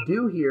work to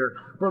do here,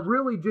 but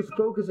really just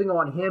focusing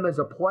on him as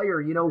a player,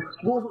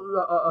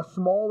 a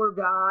smaller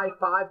guy,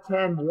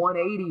 5'10",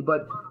 180,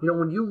 but,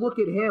 when you look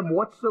at him,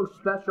 what's so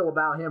special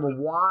about him, and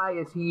why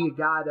is he a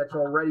guy that's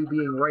already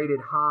being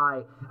rated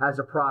high as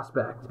a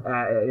prospect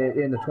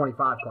in the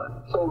 25 class?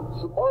 So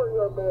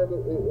Mario, man,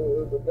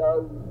 is a guy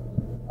who,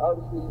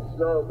 obviously he's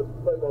young, but he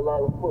played a lot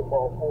of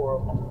football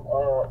for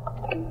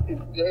him.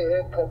 his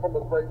dad come from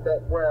a great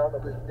background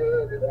of his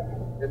dad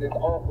and his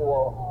uncle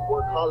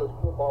were college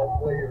football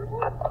players.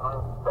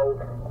 So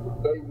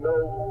they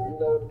know, you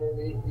know what I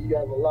mean? He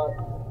has a lot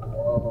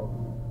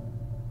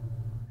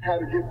how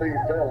to get things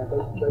done.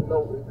 They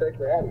know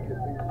exactly how to get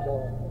things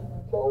done.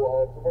 So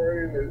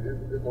Tamarian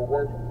is a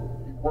worker.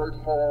 He works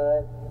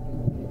hard.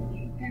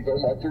 He's on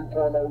my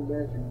 3.0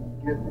 list.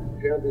 He gets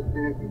his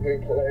business in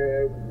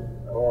class.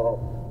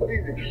 But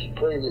he's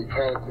extremely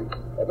talented.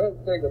 Another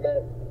thing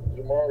about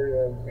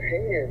Jamarion's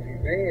hands,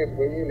 his hands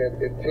win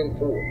at 10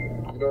 foot.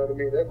 You know what I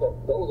mean? Those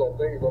are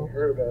things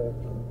unheard of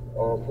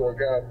for a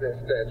guy of that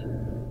stature.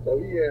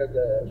 So he has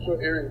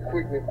short area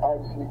quickness,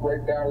 obviously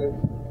great balance,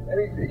 and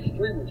he's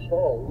extremely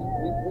strong.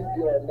 We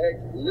did our max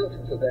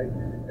lift today,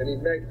 and he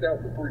maxed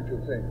out the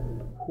 315.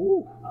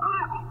 Ooh.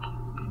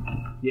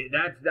 Yeah,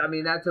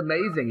 that's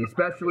amazing,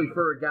 especially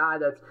for a guy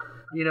that's,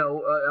 you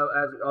know,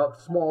 as of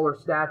smaller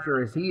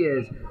stature as he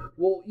is.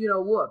 Well, you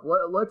know, look,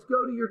 let's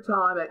go to your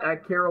time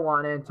at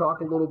Carolina and talk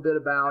a little bit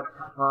about,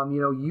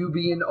 you know, you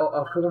being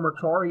a former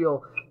Tar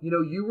Heel. You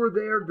know, you were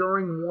there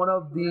during one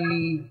of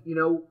the, you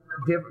know,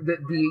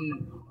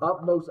 the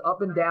most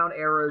up and down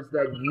eras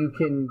that you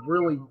can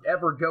really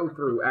ever go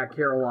through at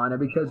Carolina,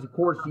 because of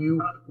course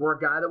you were a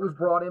guy that was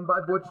brought in by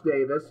Butch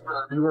Davis.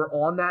 You were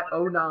on that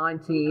 09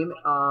 team,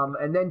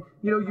 and then,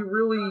 you know, you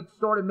really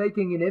started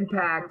making an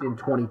impact in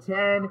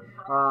 2010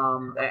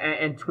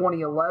 and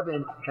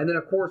 2011, and then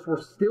of course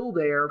we're still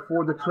there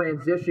for the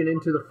transition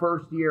into the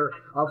first year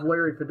of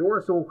Larry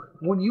Fedora. So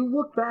when you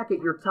look back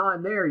at your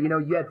time there, you know,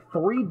 you had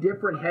 3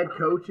 different head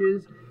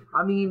coaches.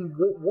 I mean,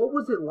 what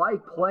was it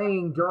like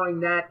playing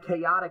during that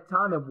chaotic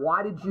time, and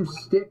why did you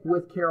stick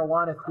with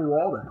Carolina through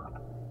all that?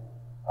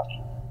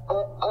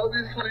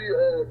 Obviously,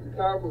 the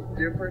time was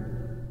different.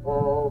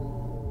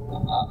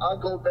 I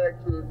go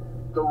back to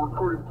the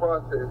recruiting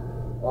process.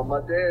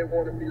 My dad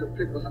wanted me to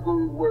pick a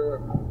school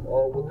where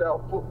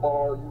without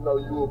football, you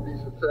know, you will be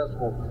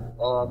successful.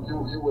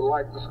 You would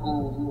like the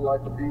school, you would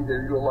like to be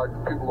there, you would like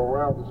the people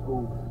around the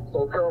school.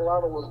 So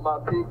Carolina was my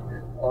pick,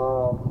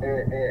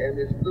 and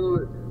it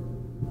stood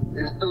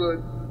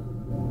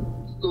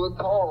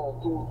tall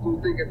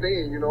through thick and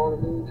thin, you know what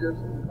I mean? Just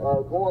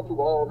going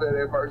through all that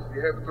adversity,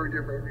 having 3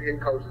 different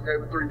head coaches,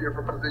 having 3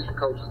 different position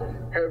coaches,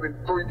 having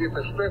 3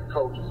 different strength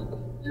coaches,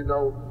 you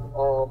know,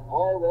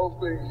 all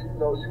those things, you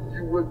know,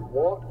 you wouldn't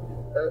want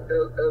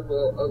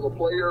as a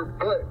player.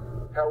 But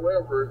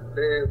however,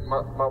 man,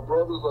 my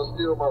brothers are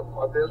still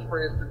my best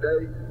friends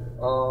today.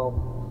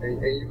 And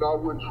you know, I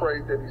wouldn't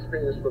trade that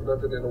experience for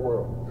nothing in the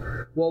world.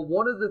 Well,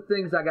 one of the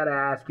things I got to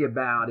ask you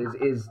about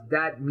is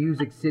that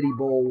Music City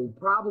Bowl,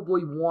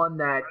 probably one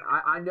that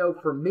I know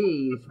for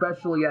me,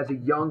 especially as a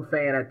young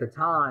fan at the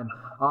time,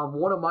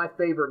 one of my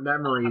favorite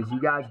memories.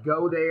 You guys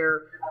go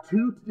there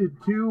to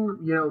you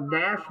know,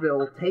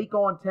 Nashville, take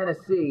on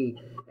Tennessee,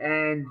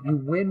 and you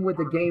win with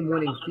a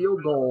game-winning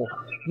field goal.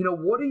 You know,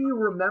 what do you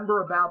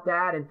remember about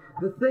that? And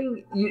the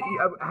thing,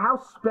 how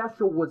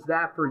special was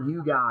that for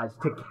you guys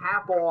to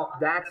cap off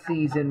that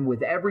season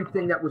with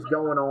everything that was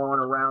going on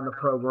around the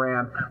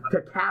program,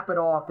 to cap it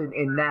off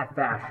in that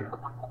fashion?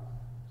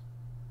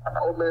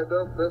 Oh, man,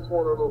 that's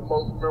one of the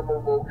most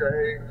memorable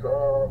games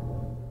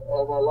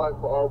of my life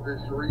for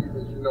obvious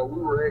reasons. You know,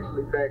 we were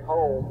actually back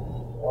home,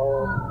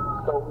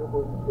 so it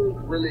was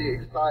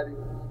really exciting.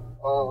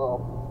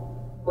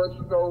 But,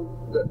 you know,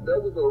 that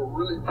was a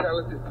really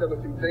talented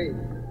Tennessee team.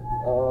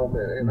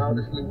 And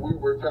obviously we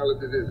were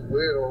talented as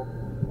well.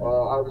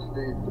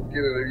 Obviously, at the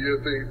beginning of the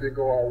year, things didn't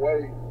go our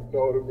way, you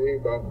know what I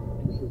mean, by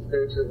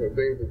suspensions and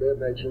things of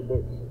that nature. But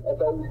I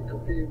thought we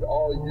competed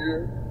all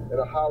year at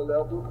a high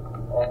level.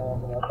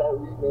 And I thought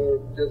we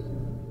just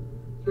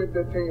sent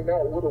that team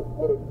out with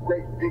a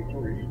great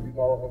victory, you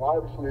know. And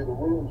obviously the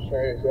rules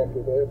changed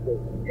after that,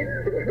 but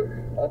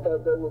I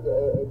thought that was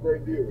a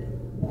great deal.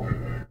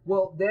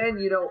 Well, then,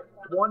 you know,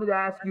 wanted to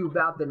ask you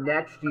about the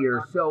next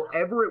year. So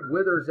Everett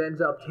Withers ends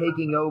up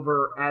taking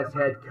over as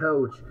head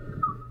coach.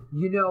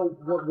 You know,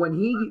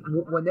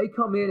 when they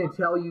come in and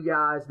tell you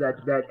guys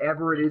that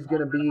Everett is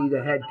going to be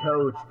the head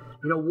coach,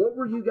 you know, what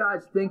were you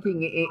guys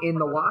thinking in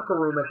the locker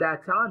room at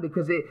that time?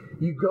 Because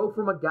you go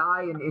from a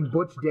guy in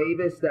Butch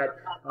Davis that,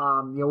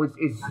 you know,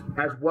 is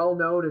as well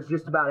known as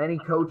just about any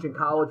coach in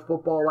college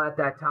football at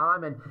that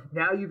time, and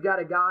now you've got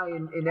a guy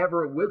in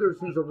Everett Withers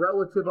who's a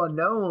relative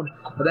unknown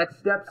that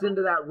steps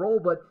into that role.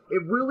 But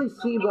it really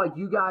seemed like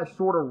you guys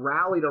sort of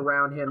rallied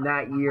around him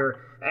that year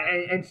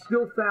and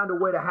still found a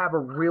way to have a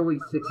really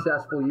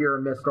successful year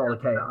amidst all the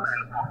chaos.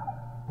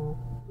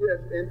 Yes,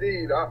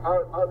 indeed.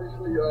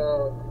 Obviously,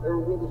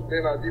 Everett Withers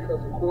being our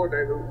defensive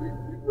coordinator, we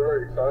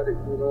very excited.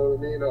 You know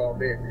what I mean?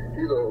 Man,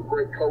 he's a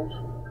great coach,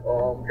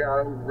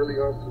 guy who really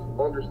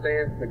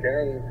understands the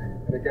game,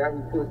 and a guy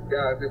who puts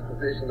guys in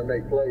position to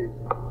make plays.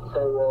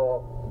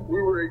 So we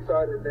were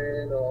excited,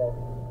 man,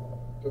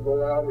 to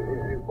go out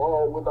and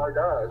ball with our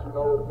guys. You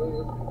know what I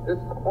mean?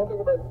 It's one thing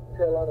about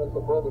Carolina, it's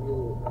a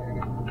brotherhood, man,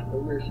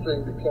 and we're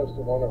extremely close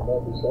to one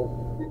another. So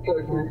we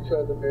play for each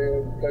other,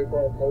 man. We play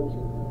for our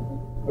coaches.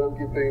 let's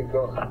get things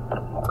done.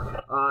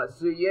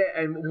 So yeah,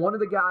 and one of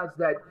the guys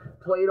that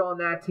played on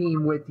that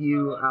team with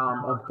you,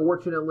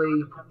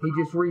 unfortunately, he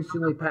just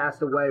recently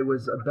passed away,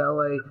 was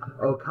Abele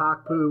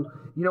Okakpu.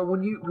 You know,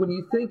 when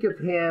you think of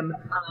him,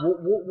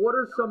 what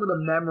are some of the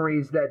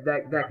memories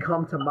that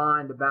come to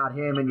mind about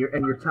him and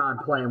your time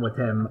playing with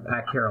him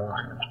at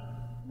Carolina?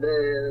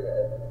 Man,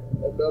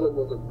 Abele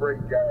was a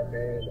great guy,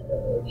 man.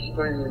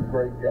 Extremely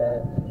great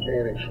guy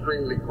and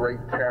extremely great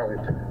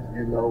talent.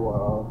 You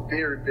know,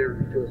 very,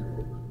 very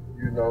physical.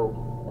 You know,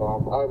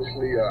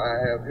 obviously I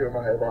have him.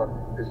 I have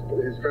his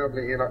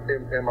family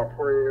in my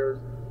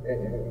prayers,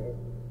 and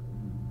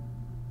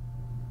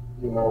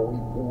you know,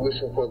 we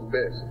wish him for the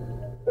best.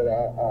 But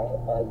I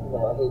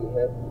hate it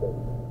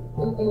happen.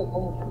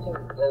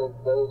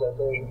 Those are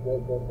things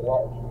that's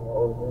life, you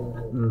know.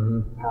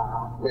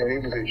 Man, he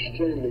was an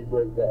extremely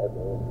great guy,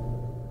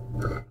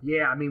 man.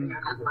 Yeah, I mean,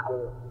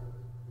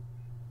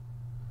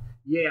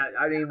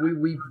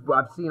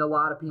 I've seen a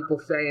lot of people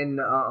saying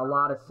a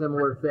lot of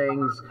similar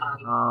things,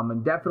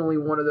 and definitely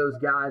one of those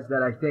guys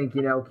that I think,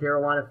 you know,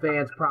 Carolina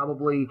fans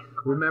probably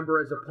remember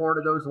as a part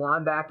of those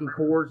linebacking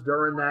corps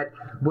during that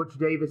Butch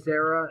Davis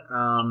era,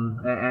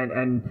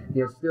 and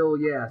you know,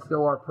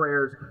 still our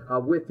prayers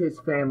with his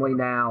family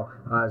now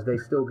as they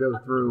still go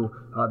through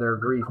their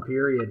grief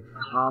period.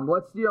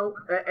 Let's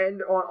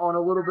end on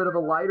a little bit of a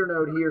lighter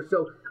note here.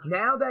 So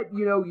now that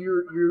you know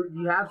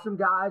you have some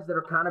guys that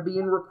are kind of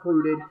being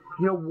recruited,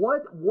 you know,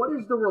 what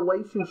is the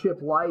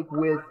relationship like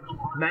with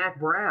Mack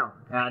Brown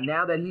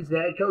now that he's the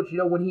head coach? You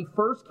know, when he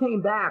first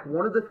came back,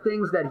 one of the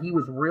things that he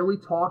was really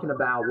talking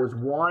about was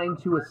wanting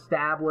to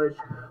establish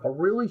a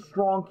really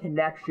strong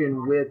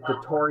connection with the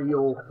Tar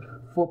Heel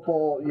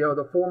football, you know,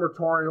 the former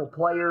Tar Heel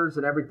players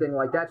and everything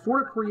like that,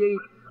 sort of create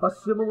a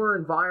similar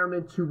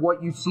environment to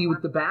what you see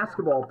with the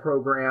basketball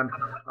program.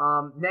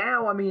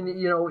 Now, I mean,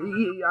 you know,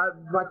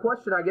 my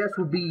question, I guess,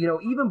 would be, you know,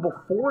 even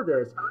before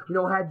this, you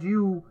know, had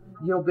you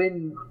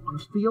been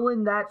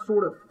feeling that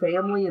sort of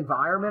family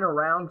environment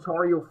around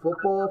Tar Heel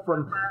football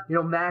from, you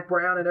know, Mack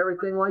Brown and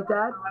everything like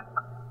that?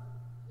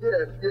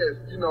 Yes.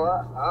 You know,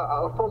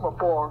 I from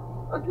afar,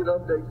 I get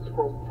updates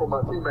from my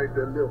teammates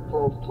that live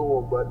close to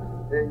him,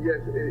 and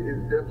yes,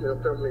 it's definitely a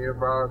family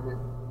environment.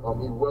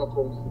 He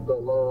welcomes the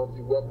loves,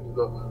 he welcomes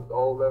the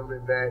old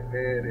Lebanon back,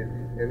 man,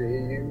 and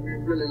he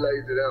really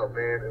lays it out,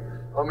 man. And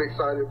I'm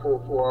excited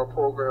for our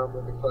program.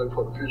 I'm excited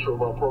for the future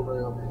of our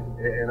program,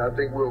 and I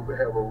think we'll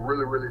have a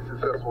really, really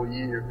successful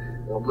year,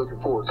 and I'm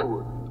looking forward to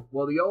it.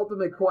 Well, the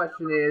ultimate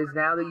question is,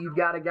 now that you've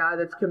got a guy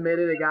that's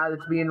committed, a guy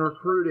that's being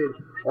recruited,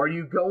 are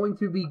you going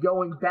to be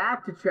going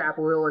back to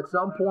Chapel Hill at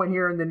some point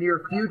here in the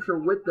near future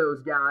with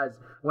those guys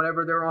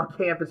whenever they're on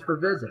campus for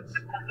visits?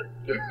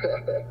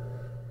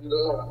 You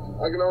know,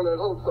 I can only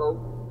hope so.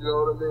 You know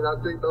what I mean? I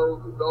think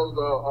those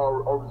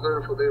are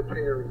reserved for their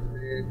parents,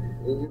 man.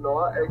 And you know,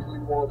 I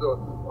actually want to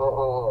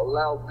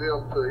allow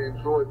them to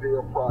enjoy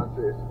their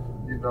process.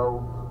 You know,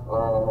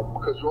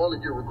 because you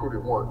only get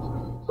recruited once.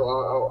 So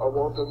I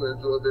want them to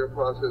enjoy their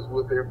process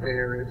with their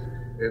parents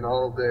and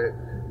all that.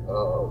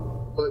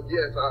 But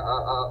yes,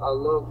 I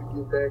love to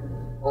get back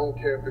on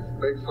campus,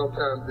 maybe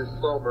sometime this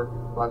summer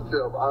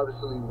myself.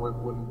 Obviously,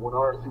 when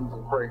our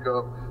season crank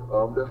up,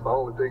 that's the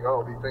only thing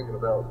I'll be thinking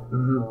about.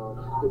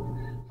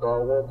 So I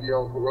won't be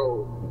on the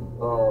road.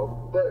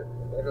 But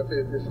like I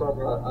said, this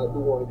summer I do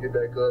want to get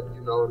back up.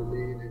 You know what I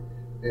mean,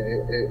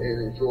 and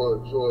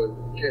enjoy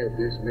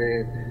campus,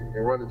 man,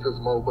 and run into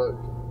some old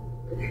buddies.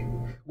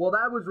 Well,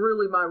 that was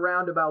really my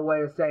roundabout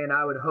way of saying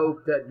I would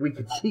hope that we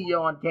could see you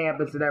on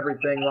campus and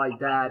everything like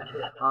that.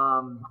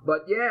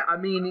 But yeah, I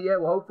mean,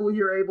 well, hopefully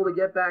you're able to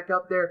get back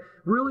up there.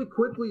 Really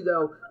quickly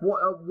though,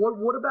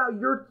 what about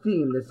your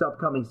team this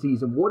upcoming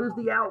season? What is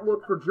the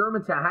outlook for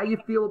Germantown? How you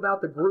feel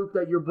about the group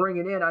that you're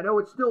bringing in? I know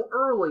it's still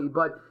early,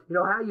 but you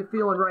know, how you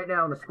feeling right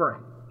now in the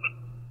spring?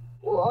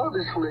 Well,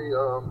 obviously,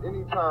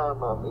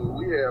 anytime, I mean,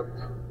 we have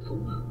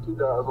two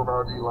guys on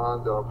our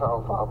D-line,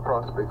 Power 5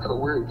 prospects, so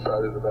we're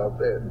excited about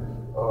that.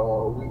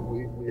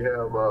 We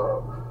have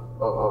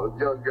a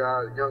young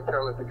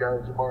talented guy,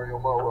 Jamario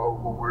Morrow,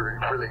 who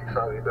we're really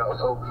excited about.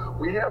 So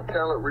we have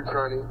talent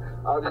returning.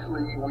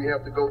 Obviously, we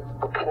have to go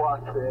through the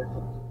process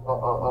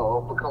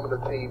of becoming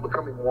a team,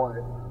 becoming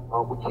one.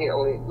 We can't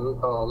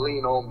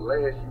lean on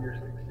last year's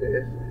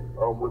success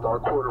with our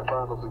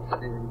quarterfinals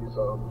experience.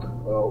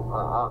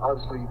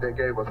 Obviously, they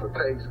gave us a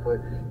taste, but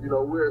you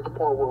know, we're at the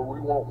point where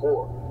we want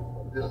more.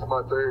 This is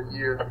my third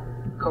year,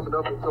 coming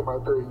up into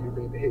my third year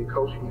being the head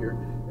coach here,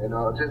 and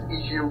just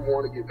each year we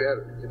want to get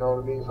better. You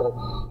know what I mean? So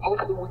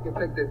hopefully we can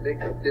take that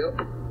next step,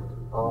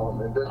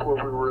 and that's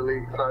what we're really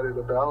excited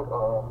about.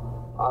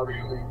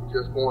 Obviously,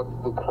 just going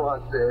through the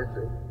process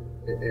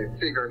and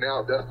figuring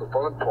out, that's the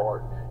fun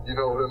part. You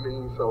know what I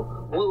mean? So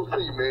we'll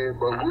see, man,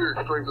 but we're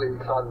extremely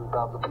excited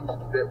about the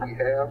pieces that we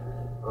have.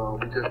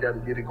 We just got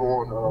to get it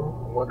going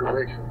one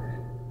direction.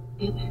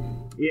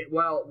 Yeah,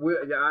 well,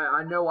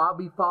 I know I'll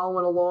be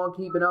following along,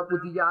 keeping up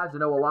with you guys. I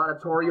know a lot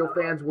of Tar Heel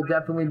fans will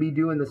definitely be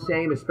doing the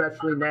same,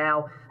 especially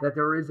now that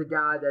there is a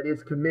guy that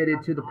is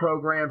committed to the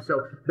program.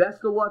 So best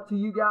of luck to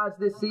you guys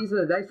this season,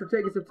 and thanks for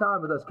taking some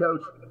time with us,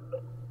 Coach.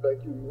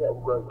 Thank you. You have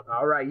a great one.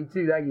 All right, you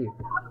too. Thank you.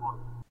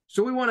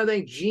 So we want to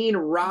thank Gene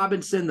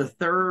Robinson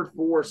III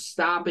for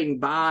stopping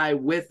by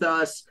with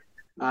us.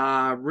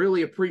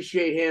 Really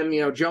appreciate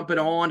him, jumping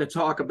on to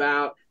talk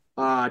about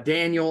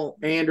Daniel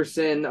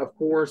Anderson, of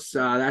course.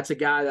 That's a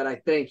guy that I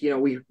think,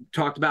 we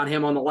talked about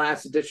him on the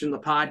last edition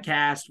of the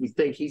podcast. We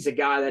think he's a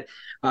guy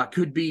that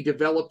could be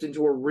developed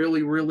into a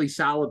really, really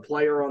solid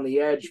player on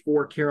the edge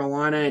for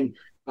Carolina.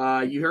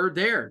 And you heard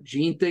there,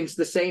 Gene thinks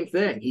the same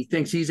thing. He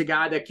thinks he's a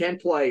guy that can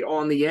play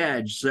on the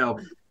edge. So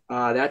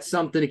that's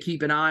something to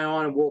keep an eye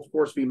on. And we'll, of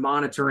course, be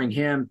monitoring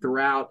him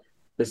throughout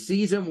the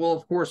season. We'll,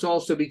 of course,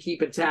 also be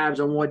keeping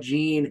tabs on what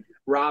Gene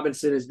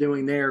Robinson is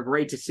doing there.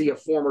 Great to see a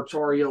former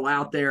Tar Heel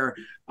out there,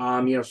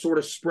 sort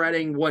of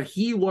spreading what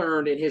he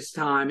learned in his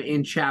time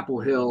in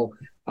Chapel Hill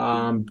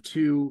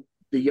to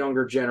the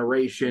younger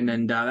generation.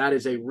 And that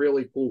is a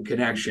really cool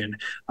connection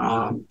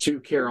to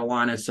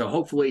Carolina. So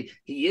hopefully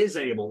he is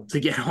able to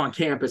get on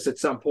campus at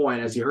some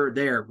point, as you heard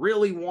there,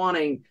 really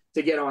wanting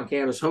to get on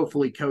campus.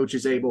 Hopefully Coach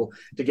is able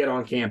to get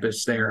on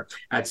campus there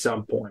at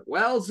some point.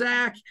 Well,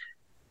 Zach,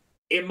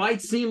 it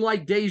might seem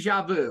like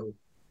deja vu,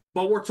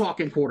 but we're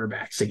talking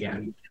quarterbacks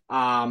again.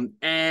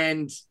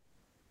 And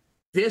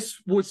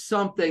this was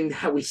something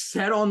that we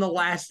said on the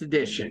last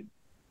edition.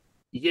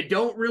 You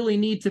don't really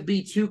need to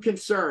be too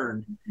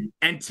concerned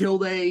until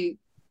they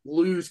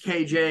lose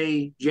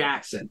KJ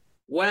Jackson.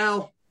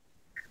 Well,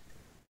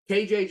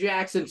 KJ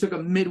Jackson took a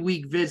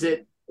midweek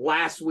visit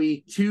last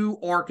week to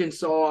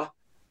Arkansas.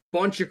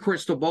 Bunch of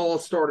crystal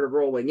balls started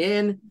rolling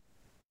in.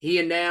 He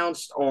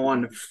announced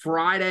on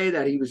Friday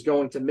that he was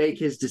going to make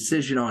his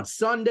decision on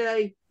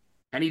Sunday,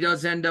 and he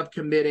does end up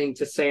committing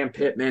to Sam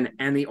Pittman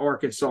and the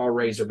Arkansas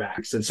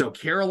Razorbacks. And so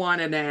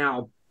Carolina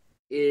now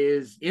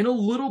is in a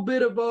little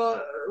bit of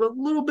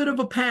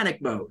a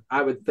panic mode,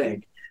 I would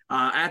think,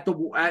 at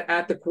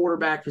the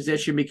quarterback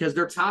position, because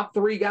their top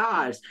three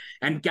guys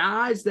and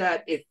guys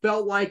that it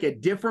felt like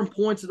at different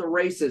points of the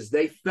races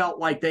they felt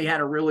like they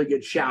had a really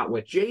good shot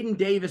with. Jaden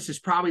Davis is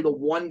probably the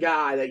one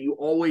guy that you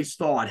always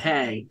thought,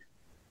 hey,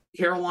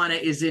 Carolina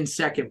is in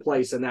second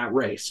place in that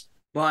race.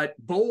 But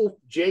both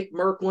Jake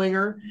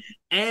Merklinger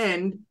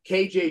and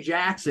KJ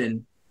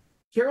Jackson,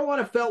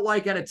 Carolina felt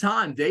like at a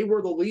time they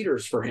were the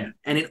leaders for him.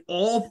 And in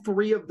all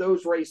three of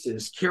those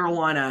races,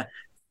 Carolina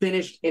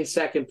finished in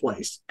second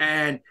place.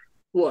 And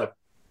look,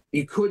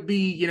 you could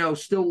be,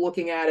 still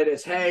looking at it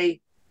as,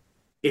 hey,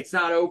 it's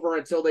not over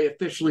until they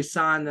officially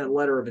sign that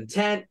letter of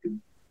intent.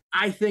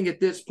 I think at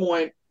this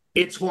point,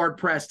 it's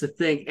hard-pressed to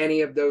think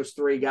any of those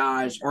three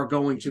guys are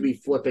going to be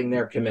flipping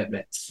their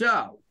commitment.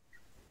 So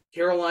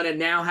Carolina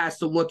now has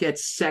to look at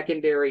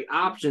secondary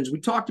options.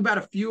 We talked about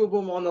a few of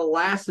them on the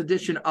last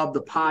edition of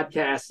the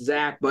podcast,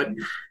 Zach, but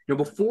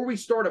before we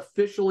start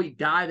officially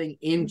diving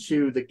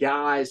into the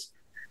guys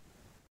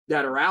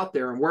that are out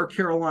there and where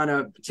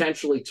Carolina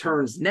potentially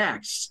turns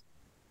next,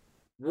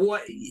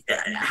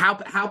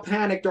 how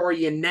panicked are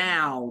you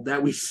now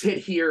that we sit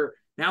here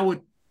now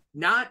with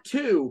not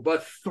two,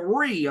 but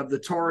three of the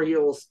Tar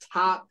Heels'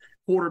 top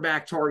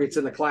quarterback targets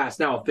in the class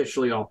now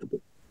officially off the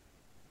board?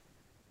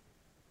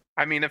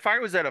 I mean, if I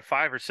was at a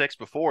 5 or 6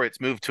 before, it's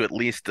moved to at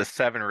least a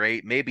 7 or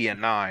 8, maybe a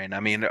 9. I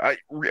mean,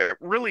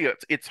 really,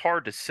 it's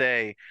hard to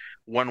say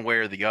one way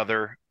or the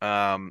other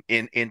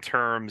in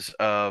terms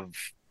of,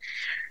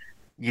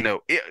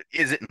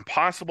 is it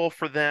impossible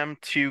for them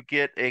to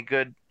get a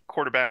good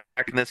quarterback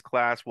in this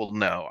class? Well,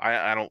 no,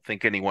 I don't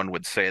think anyone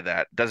would say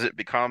that. Does it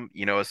become,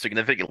 a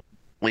significantly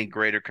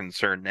greater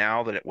concern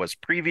now than it was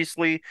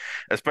previously,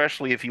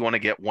 especially if you want to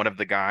get one of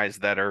the guys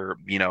that are,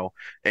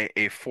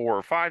 a 4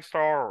 or 5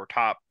 star or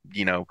top,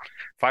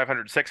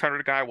 500,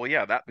 600 guy? Well,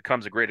 yeah, that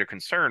becomes a greater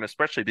concern,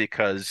 especially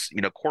because,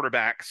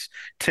 quarterbacks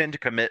tend to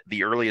commit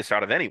the earliest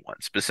out of anyone,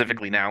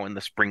 specifically now in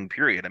the spring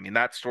period. I mean,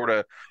 that's sort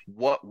of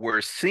what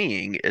we're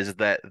seeing, is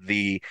that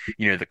the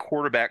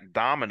quarterback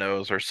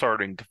dominoes are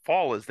starting to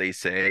fall, as they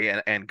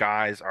say, and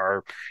guys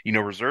are,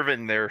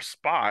 reserving their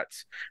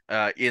spots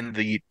in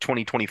the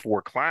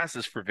 2024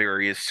 classes for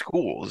various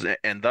schools.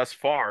 And thus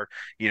far,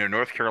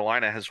 North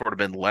Carolina has sort of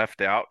been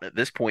left out. At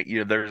this point,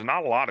 there's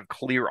not a lot of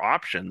clear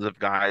options of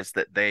guys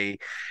that they,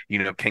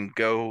 can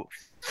go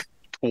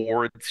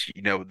towards,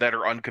 that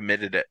are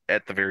uncommitted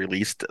at the very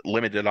least.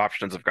 Limited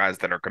options of guys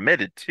that are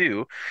committed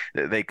to,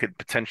 they could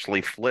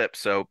potentially flip.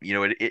 So,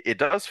 it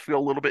does feel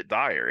a little bit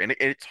dire, and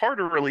it's hard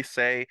to really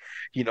say,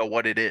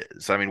 what it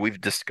is. I mean, we've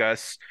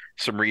discussed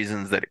some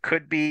reasons that it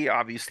could be.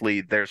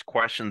 Obviously, there's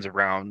questions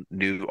around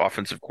new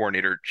offensive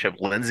coordinator Chip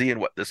Lindsey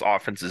and what this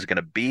offense is going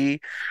to be.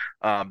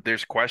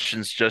 There's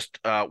questions just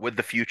with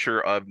the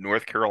future of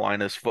North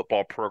Carolina's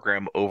football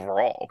program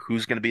overall.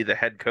 Who's going to be the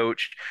head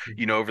coach,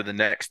 over the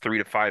next 3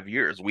 to 5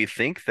 years? We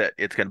think that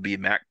it's going to be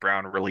Mack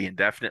Brown really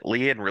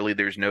indefinitely, and really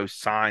there's no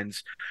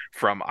signs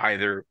from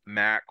either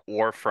Mack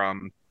or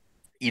from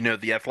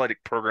the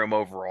athletic program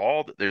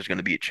overall, that there's going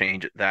to be a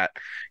change at that,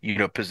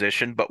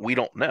 position, but we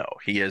don't know.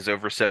 He is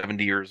over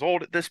 70 years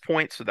old at this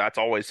point, so that's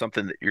always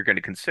something that you're going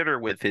to consider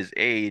with his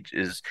age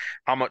is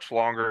how much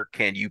longer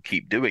can you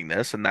keep doing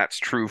this? And that's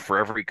true for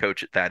every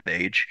coach at that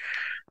age.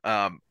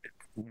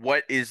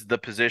 What is the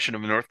position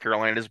of North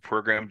Carolina's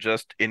program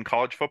just in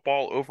college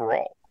football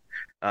overall?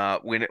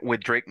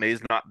 With Drake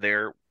Mays not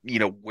there,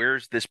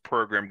 where's this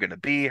program going to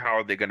be? How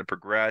are they going to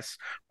progress?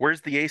 Where's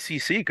the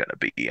ACC going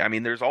to be? I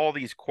mean, there's all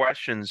these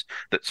questions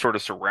that sort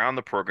of surround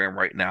the program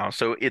right now.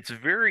 So it's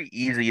very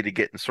easy to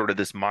get in sort of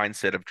this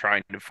mindset of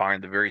trying to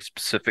find the very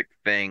specific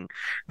thing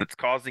that's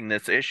causing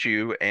this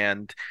issue.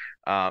 And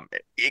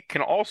it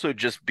can also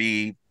just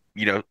be,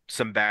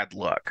 some bad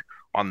luck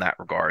on that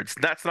regards.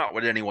 That's not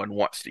what anyone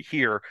wants to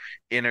hear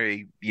in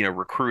a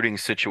recruiting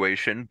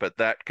situation, but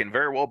that can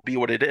very well be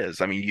what it is.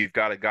 I mean, you've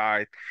got a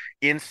guy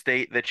in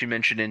state that you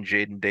mentioned in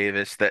Jaden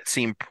Davis that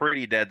seemed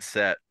pretty dead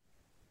set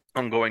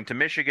on going to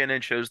Michigan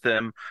and chose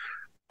them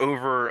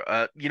over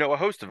a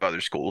host of other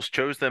schools,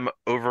 chose them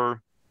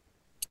over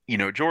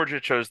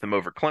Georgia, chose them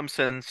over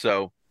Clemson.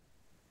 So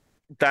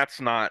that's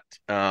not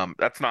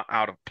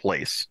out of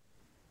place,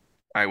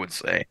 I would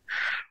say,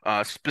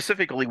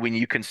 specifically when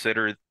you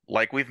consider,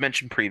 like we've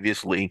mentioned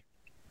previously,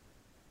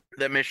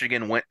 that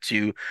Michigan went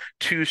to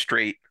 2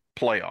 straight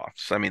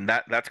playoffs. I mean,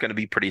 that's going to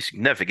be pretty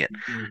significant.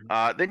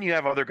 Mm-hmm. Then you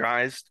have other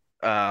guys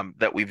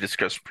that we've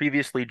discussed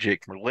previously,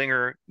 Jake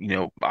Merlinger,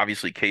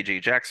 obviously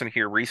KJ Jackson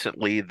here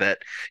recently that,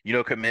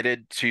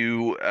 committed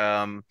to,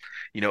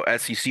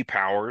 SEC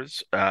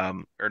powers,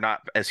 or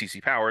not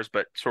SEC powers,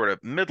 but sort of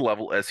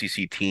mid-level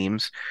SEC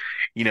teams,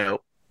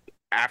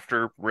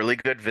 after really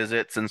good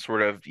visits and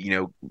sort of,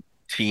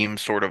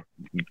 teams sort of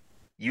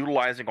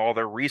utilizing all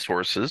their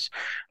resources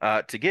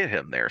to get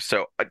him there.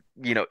 So,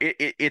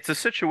 it's a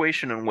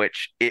situation in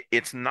which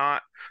it's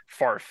not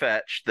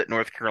far-fetched that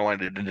North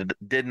Carolina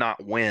did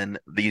not win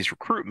these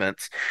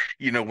recruitments,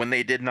 when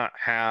they did not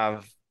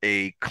have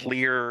a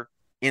clear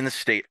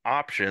in-state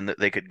option that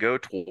they could go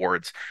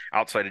towards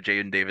outside of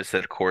Jaden Davis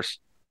that, of course,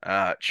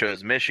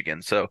 chose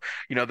Michigan. So,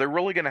 they're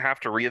really going to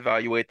have to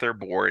reevaluate their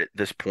board at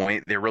this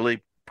point. They're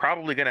really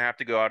probably going to have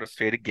to go out of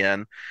state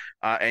again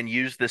and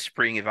use this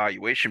spring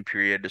evaluation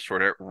period to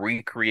sort of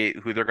recreate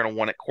who they're going to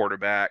want at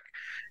quarterback,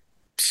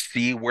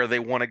 see where they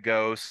want to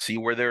go, see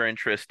where their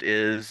interest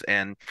is,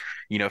 and,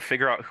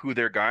 figure out who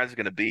their guys are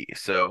going to be.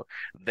 So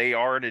they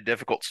are in a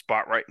difficult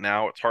spot right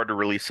now. It's hard to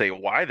really say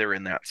why they're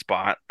in that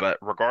spot, but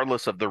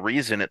regardless of the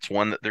reason, it's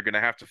one that they're going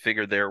to have to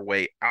figure their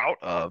way out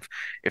of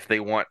if they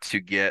want to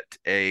get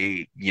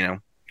a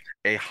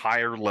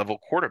higher level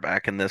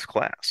quarterback in this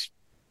class.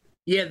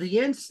 Yeah, the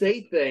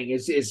in-state thing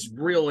is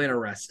real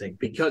interesting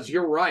because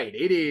you're right.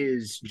 It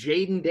is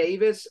Jaden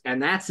Davis,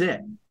 and that's it.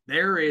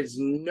 There is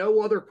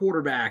no other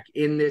quarterback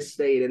in this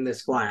state, in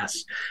this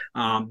class,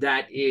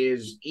 that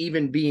is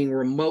even being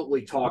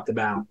remotely talked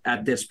about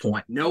at this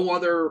point. No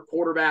other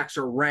quarterbacks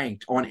are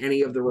ranked on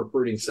any of the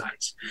recruiting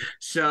sites.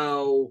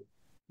 So,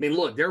 I mean,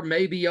 look, there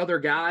may be other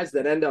guys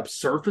that end up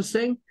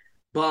surfacing,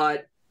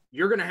 but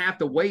you're going to have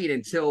to wait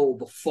until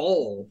the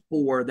fall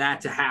for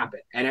that to happen.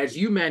 And as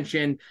you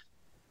mentioned,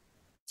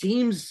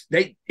 teams,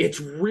 it's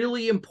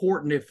really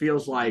important, it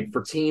feels like,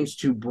 for teams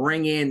to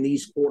bring in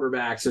these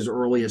quarterbacks as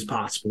early as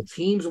possible.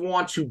 Teams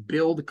want to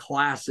build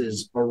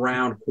classes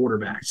around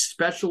quarterbacks,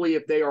 especially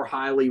if they are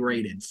highly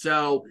rated.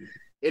 So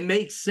it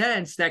makes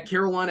sense that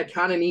Carolina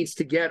kind of needs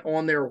to get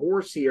on their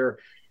horse here.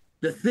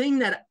 The thing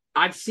that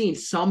I've seen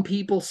some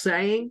people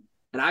saying,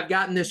 and I've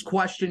gotten this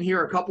question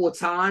here a couple of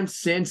times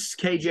since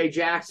KJ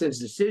Jackson's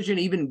decision,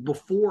 even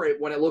before it,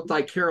 when it looked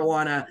like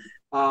Carolina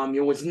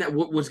was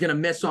going to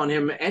miss on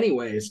him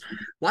anyways.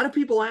 A lot of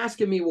people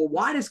asking me, well,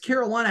 why does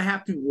Carolina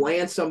have to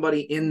land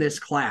somebody in this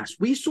class?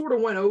 We sort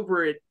of went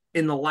over it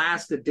in the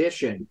last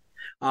edition,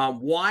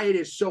 why it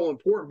is so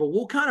important, but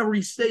we'll kind of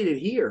restate it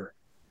here.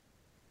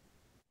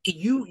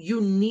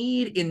 You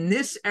need, in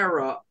this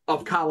era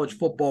of college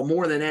football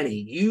more than any,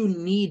 you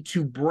need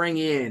to bring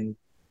in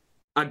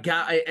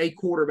a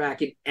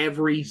quarterback in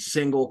every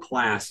single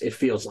class, it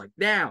feels like.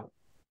 Now,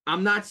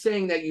 I'm not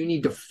saying that you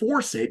need to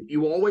force it.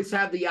 You always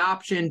have the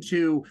option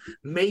to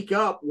make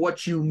up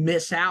what you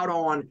miss out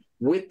on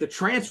with the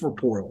transfer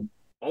portal.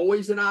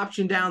 Always an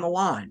option down the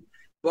line.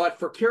 But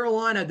for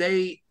Carolina,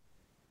 they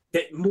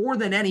more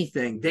than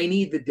anything, they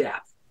need the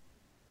depth.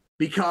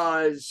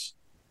 Because,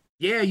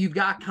 yeah, you've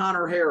got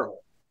Connor Harrell.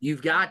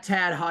 You've got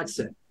Tad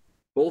Hudson.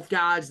 Both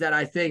guys that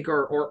I think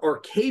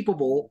are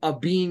capable of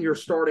being your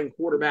starting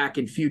quarterback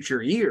in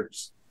future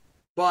years.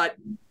 But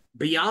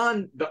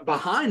behind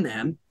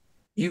them,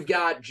 you've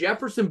got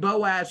Jefferson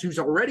Boaz, who's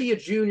already a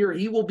junior.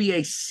 He will be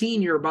a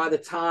senior by the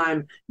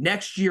time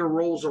next year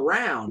rolls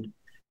around,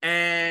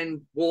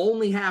 and will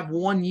only have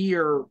 1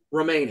 year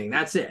remaining.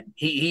 That's it.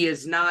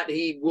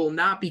 He will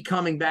not be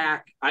coming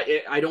back.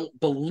 I don't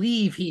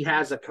believe he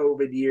has a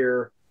COVID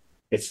year.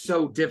 It's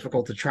so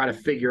difficult to try to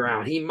figure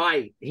out. He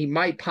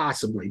might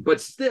possibly,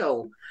 but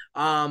still,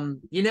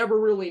 you never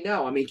really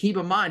know. I mean, keep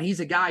in mind, he's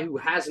a guy who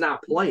has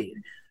not played.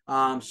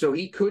 So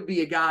he could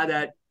be a guy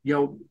that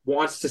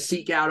wants to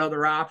seek out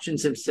other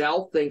options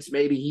himself, thinks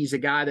maybe he's a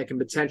guy that can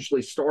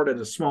potentially start at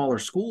a smaller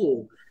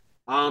school.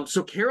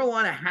 So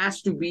Carolina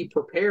has to be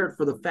prepared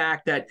for the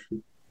fact that,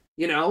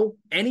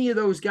 any of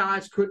those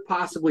guys could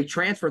possibly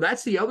transfer.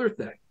 That's the other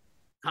thing.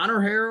 Connor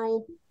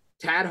Harrell,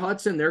 Tad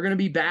Hudson, they're going to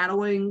be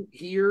battling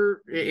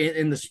here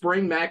in the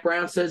spring. Matt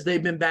Brown says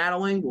they've been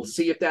battling. We'll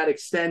see if that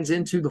extends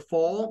into the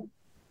fall.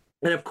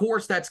 And, of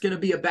course, that's going to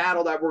be a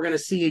battle that we're going to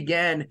see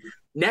again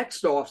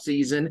next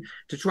offseason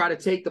to try to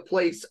take the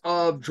place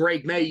of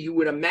Drake May, you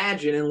would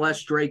imagine,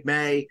 unless Drake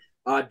May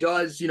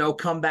does,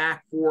 come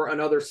back for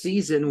another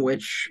season,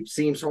 which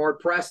seems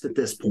hard-pressed at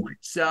this point.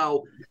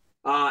 So,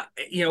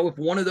 if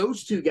one of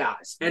those two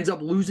guys ends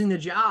up losing the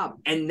job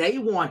and they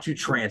want to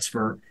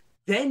transfer,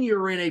 then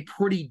you're in a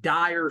pretty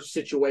dire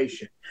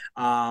situation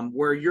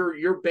where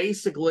you're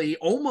basically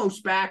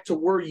almost back to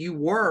where you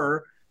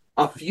were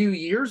a few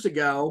years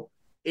ago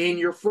in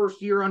your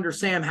first year under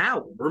Sam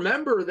Howell.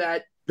 Remember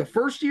that the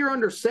first year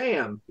under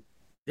Sam,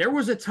 there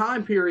was a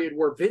time period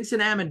where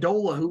Vincent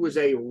Amendola, who was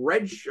a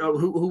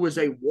who was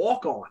a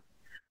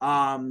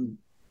walk-on,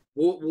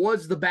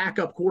 was the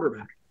backup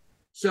quarterback.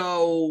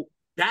 So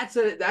that's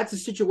a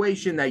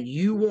situation that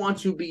you want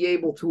to be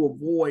able to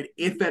avoid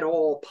if at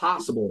all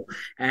possible.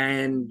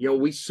 And,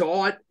 we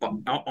saw it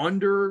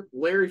under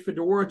Larry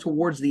Fedora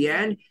towards the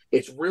end.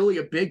 It's really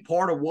a big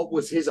part of what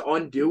was his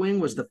undoing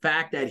was the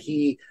fact that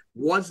he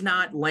was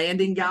not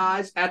landing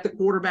guys at the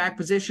quarterback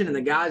position, and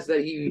the guys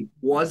that he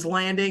was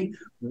landing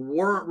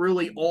weren't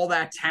really all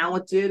that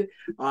talented.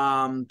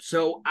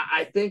 So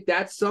I think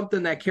that's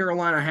something that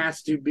Carolina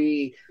has to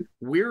be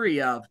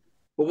weary of.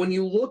 But when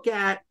you look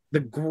at the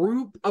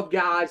group of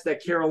guys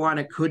that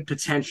Carolina could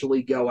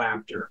potentially go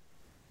after,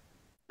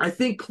 I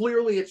think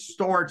clearly it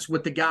starts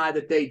with the guy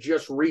that they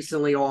just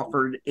recently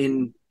offered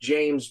in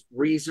James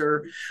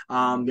Reeser,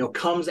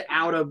 comes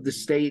out of the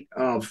state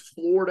of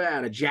Florida,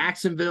 out of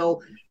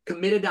Jacksonville,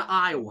 committed to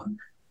Iowa.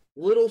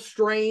 Little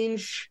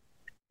strange,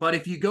 but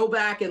if you go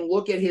back and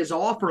look at his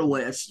offer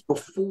list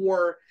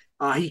before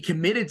he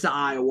committed to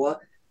Iowa,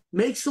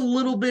 makes a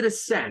little bit of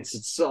sense.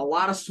 It's a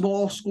lot of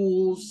small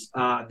schools.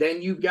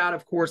 Then you've got,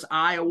 of course,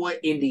 Iowa.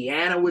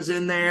 Indiana was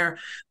in there,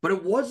 but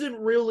it wasn't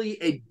really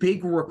a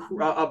big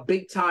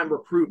time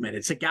recruitment.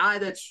 It's a guy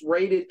that's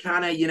rated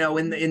kind of,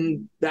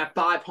 in that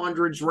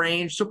 500s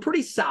range, so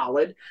pretty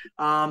solid.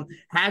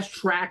 Has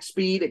track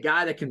speed, a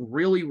guy that can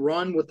really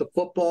run with the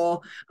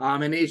football,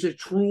 and is a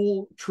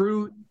true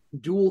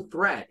dual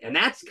threat. And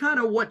that's kind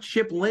of what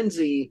Chip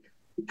Lindsey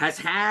has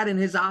had in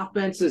his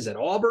offenses at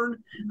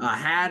Auburn,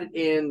 had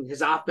in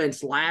his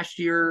offense last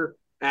year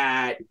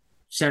at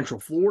Central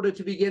Florida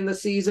to begin the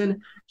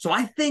season. So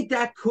I think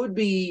that could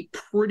be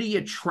pretty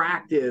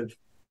attractive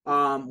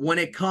when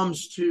it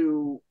comes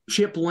to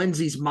Chip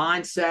Lindsey's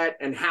mindset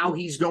and how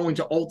he's going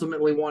to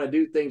ultimately want to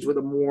do things with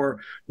a more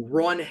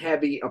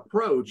run-heavy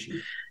approach.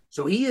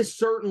 So he is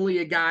certainly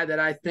a guy that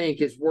I think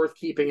is worth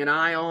keeping an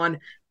eye on.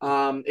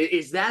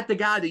 Is that the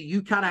guy that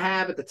you kind of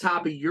have at the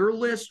top of your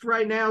list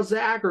right now,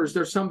 Zach, or is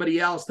there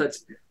somebody else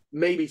that's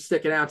maybe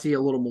sticking out to you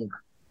a little more?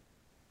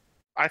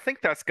 I think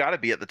that's got to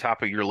be at the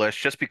top of your list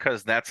just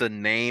because that's a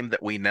name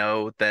that we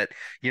know that,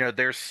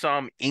 there's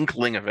some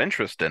inkling of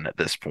interest in at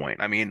this point.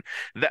 I mean,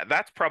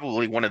 that's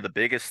probably one of the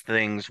biggest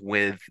things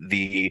with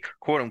the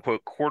quote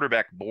unquote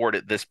quarterback board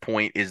at this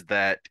point is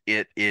that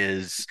it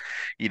is,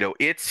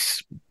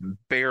 it's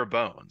bare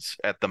bones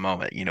at the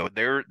moment.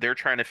 They're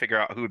trying to figure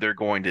out who they're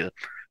going to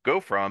go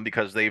from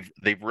because they've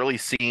really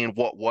seen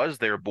what was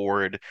their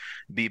board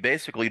be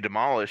basically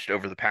demolished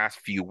over the past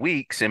few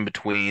weeks in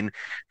between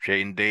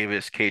Jaden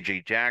Davis,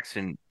 KJ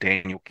Jackson,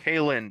 Daniel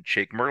Kalen,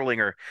 Jake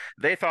Merlinger.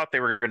 They thought they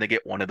were going to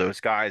get one of those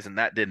guys, and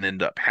that didn't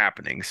end up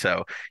happening.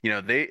 So,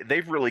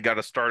 they've really got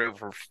to start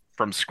over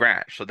from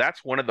scratch. So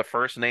that's one of the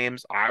first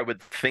names I would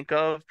think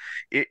of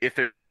if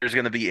there's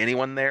going to be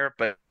anyone there.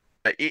 But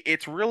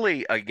it's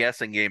really a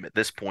guessing game at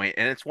this point,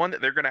 and it's one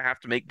that they're going to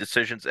have to make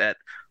decisions at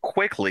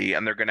quickly,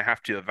 and they're going to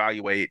have to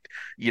evaluate,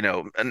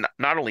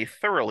 not only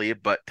thoroughly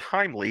but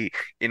timely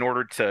in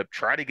order to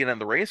try to get in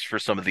the race for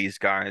some of these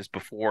guys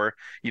before,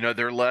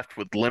 they're left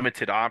with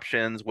limited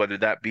options, whether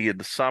that be in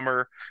the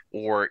summer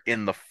or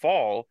in the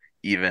fall.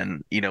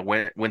 Even,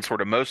 when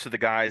sort of most of the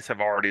guys have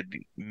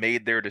already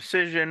made their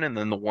decision, and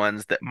then the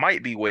ones that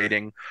might be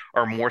waiting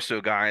are more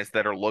so guys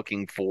that are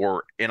looking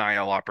for NIL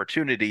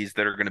opportunities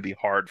that are going to be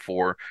hard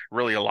for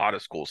really a lot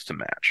of schools to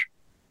match.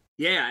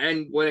 Yeah,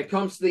 and when it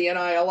comes to the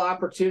NIL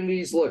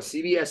opportunities, look,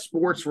 CBS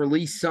Sports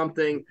released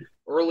something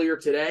earlier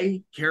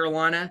today.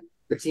 Carolina,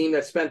 the team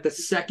that spent the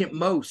second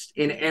most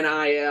in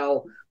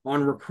NIL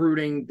on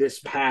recruiting this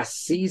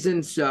past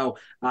season. So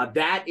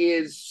that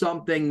is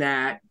something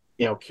that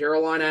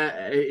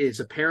Carolina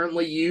is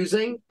apparently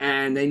using,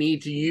 and they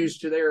need to use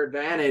to their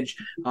advantage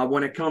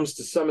when it comes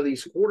to some of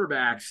these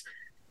quarterbacks.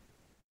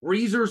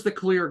 Reeser's the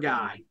clear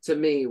guy to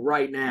me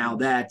right now.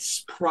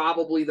 That's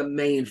probably the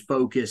main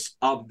focus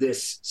of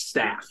this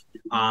staff.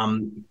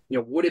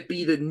 Would it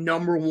be the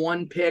number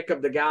one pick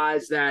of the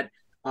guys that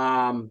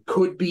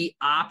could be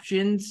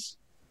options?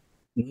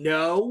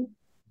 No,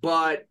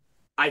 but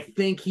I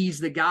think he's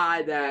the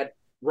guy that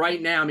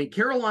right now, I mean,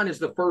 Carolina is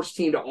the first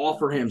team to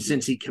offer him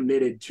since he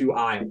committed to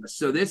Iowa.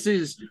 So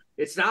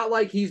it's not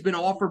like he's been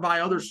offered by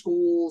other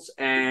schools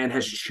and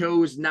has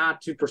chose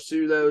not to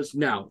pursue those.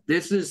 No,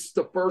 this is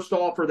the first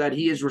offer that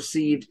he has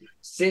received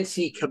since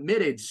he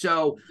committed.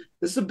 So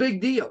this is a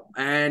big deal,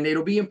 and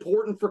it'll be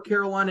important for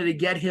Carolina to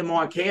get him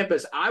on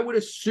campus. I would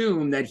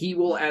assume that he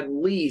will at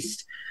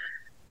least,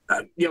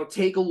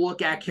 take a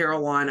look at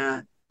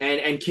Carolina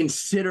and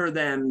consider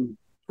them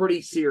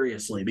pretty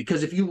seriously,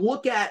 because if you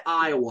look at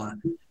Iowa,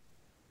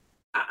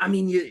 I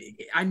mean,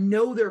 I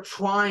know they're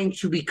trying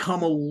to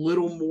become a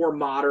little more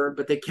modern,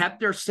 but they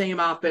kept their same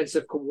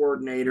offensive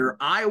coordinator.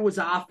 Iowa's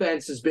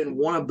offense has been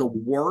one of the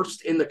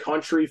worst in the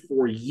country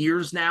for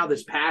years now.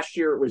 This past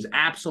year, it was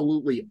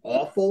absolutely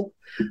awful.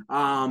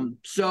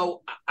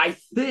 So I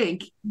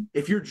think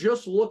if you're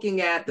just looking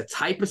at the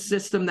type of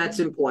system that's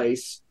in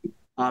place,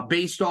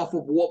 based off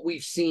of what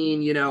we've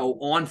seen,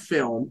 on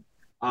film,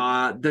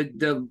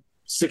 the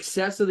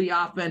success of the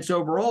offense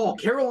overall,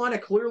 Carolina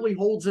clearly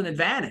holds an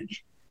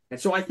advantage. And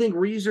so I think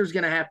Reeser's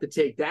going to have to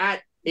take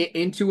that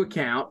into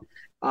account.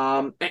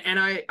 And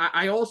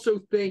I also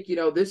think,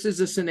 this is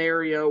a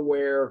scenario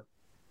where,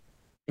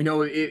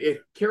 if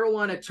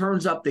Carolina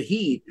turns up the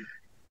heat,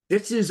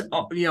 this is,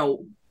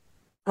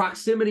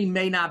 proximity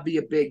may not be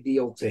a big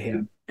deal to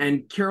him.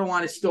 And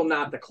Carolina's still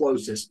not the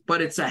closest,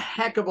 but it's a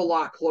heck of a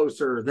lot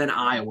closer than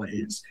Iowa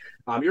is.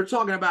 You're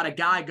talking about a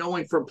guy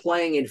going from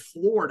playing in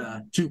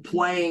Florida to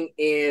playing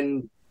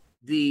in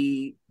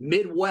the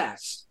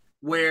Midwest,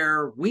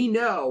 where we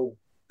know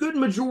good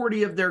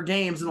majority of their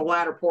games in the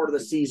latter part of the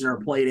season are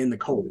played in the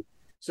cold.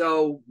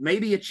 So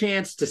maybe a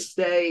chance to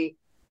stay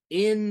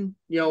in,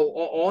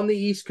 on the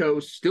East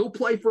Coast, still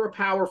play for a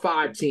Power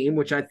 5 team,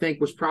 which I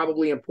think was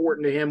probably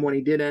important to him when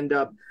he did end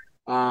up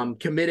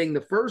committing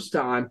the first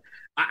time.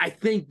 I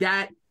think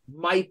that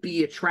might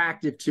be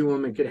attractive to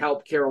him and could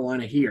help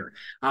Carolina here.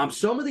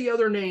 Some of the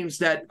other names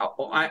that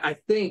I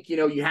think,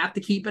 you have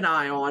to keep an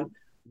eye on.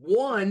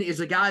 One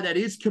is a guy that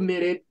is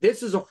committed.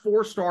 This is a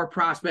 4-star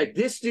prospect.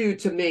 This dude,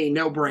 to me,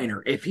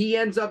 no-brainer. If he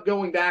ends up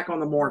going back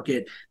on the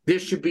market,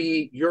 this should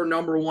be your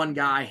number one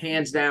guy,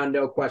 hands down,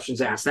 no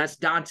questions asked. That's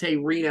Dante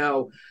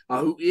Reno,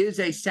 who is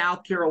a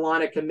South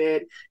Carolina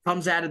commit,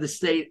 comes out of the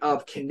state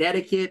of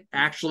Connecticut,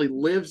 actually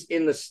lives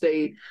in the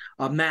state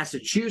of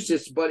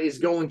Massachusetts, but is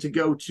going to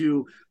go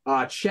to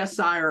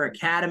Cheshire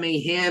Academy,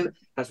 him,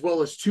 as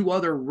well as two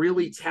other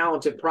really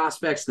talented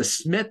prospects, the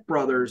Smith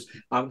brothers,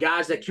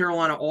 guys that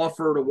Carolina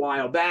offered a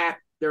while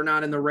back. They're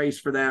not in the race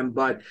for them,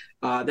 but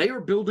they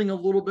are building a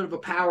little bit of a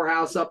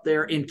powerhouse up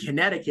there in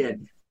Connecticut.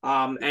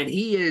 And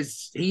he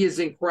is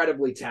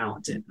incredibly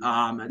talented.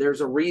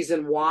 There's a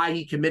reason why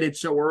he committed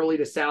so early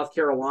to South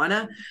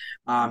Carolina.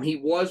 He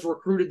was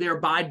recruited there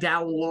by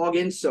Dowell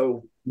Loggins,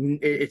 so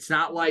it's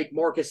not like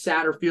Marcus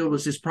Satterfield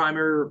was his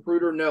primary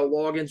recruiter. No,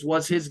 Loggins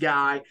was his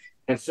guy.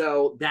 And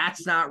so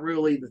that's not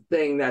really the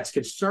thing that's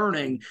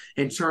concerning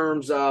in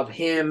terms of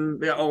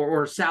him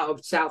or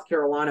South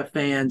Carolina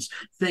fans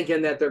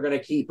thinking that they're going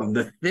to keep him.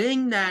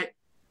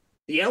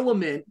 The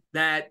element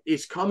that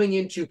is coming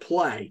into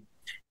play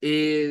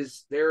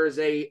is there is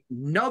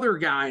another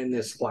guy in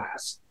this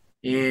class,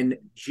 in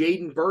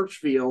Jaden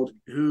Birchfield,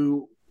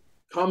 who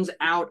comes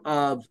out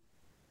of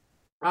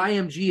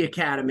IMG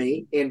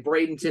Academy in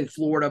Bradenton,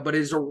 Florida, but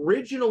is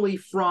originally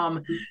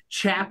from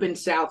Chapin,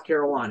 South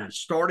Carolina.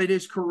 Started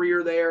his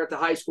career there at the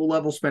high school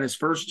level, spent his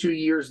first 2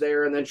 years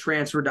there, and then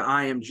transferred to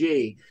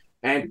IMG.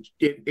 And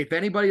if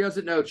anybody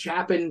doesn't know,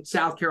 Chapin,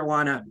 South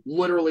Carolina,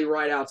 literally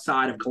right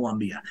outside of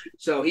Columbia.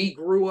 So he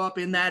grew up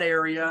in that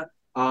area.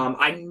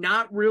 I'm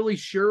not really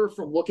sure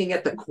from looking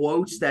at the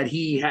quotes that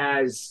he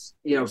has,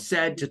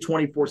 said to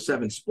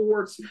 24/7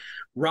 Sports,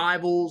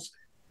 Rivals.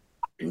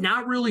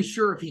 Not really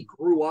sure if he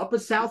grew up a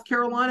South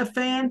Carolina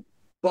fan,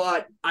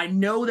 but I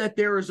know that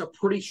there is a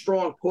pretty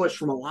strong push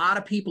from a lot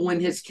of people in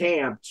his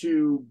camp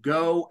to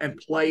go and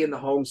play in the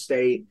home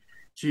state,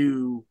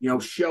 to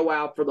show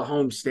out for the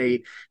home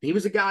state.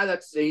 He's a guy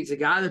that's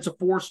a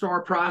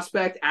 4-star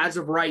prospect as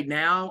of right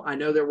now. I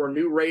know there were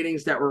new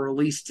ratings that were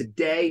released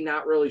today.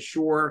 Not really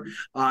sure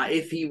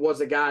if he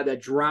was a guy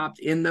that dropped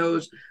in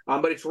those,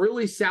 but it's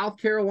really South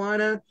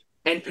Carolina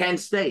and Penn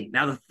State.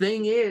 Now the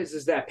thing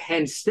is that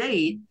Penn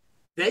State,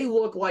 they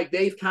look like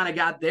they've kind of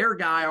got their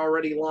guy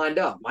already lined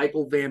up.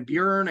 Michael Van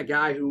Buren, a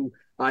guy who,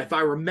 if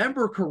I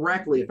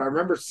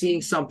remember seeing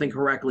something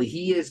correctly,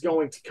 he is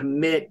going to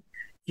commit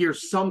here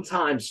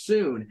sometime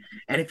soon.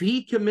 And if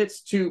he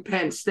commits to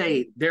Penn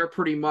State, they're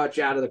pretty much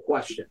out of the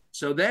question.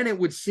 So then it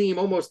would seem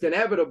almost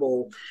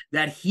inevitable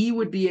that he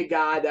would be a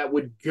guy that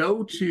would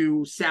go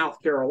to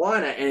South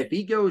Carolina. And if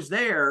he goes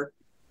there,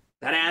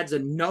 that adds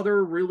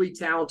another really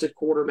talented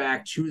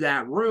quarterback to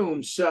that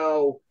room.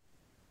 So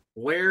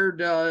where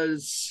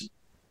does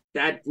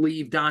that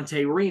leave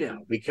Dante Reno?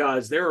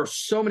 Because there are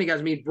so many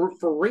guys. I mean,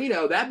 for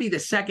Reno, that'd be the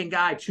second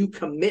guy to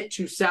commit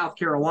to South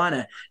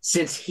Carolina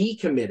since he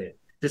committed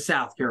to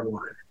South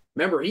Carolina.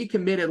 Remember, he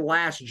committed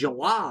last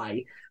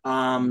July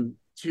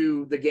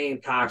to the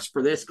Gamecocks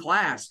for this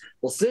class.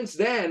 Well, since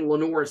then,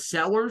 Lenore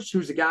Sellers,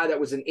 who's a guy that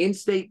was an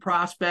in-state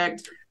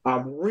prospect,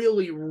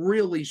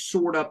 really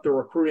soared up the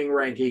recruiting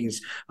rankings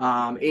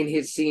in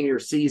his senior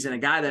season. A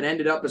guy that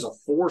ended up as a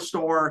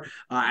 4-star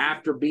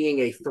after being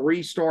a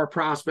 3-star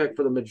prospect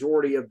for the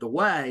majority of the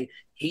way.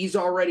 He's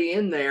already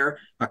in there.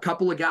 A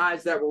couple of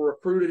guys that were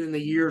recruited in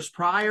the years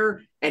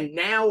prior. And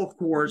now, of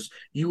course,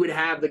 you would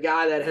have the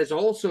guy that has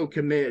also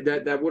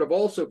committed, that would have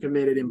also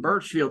committed in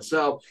Birchfield.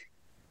 So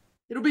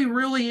it'll be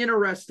really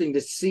interesting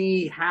to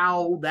see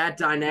how that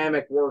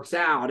dynamic works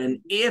out.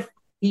 And if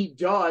he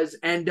does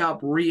end up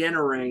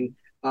re-entering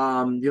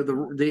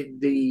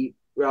the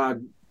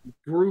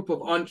group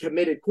of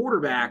uncommitted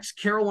quarterbacks,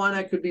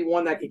 Carolina could be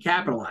one that could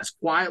capitalize.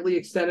 Quietly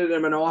extended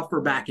him an offer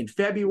back in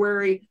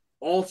February.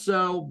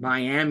 Also,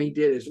 Miami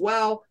did as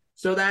well.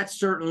 So that's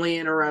certainly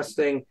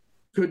interesting.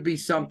 Could be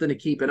something to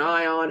keep an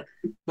eye on.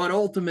 But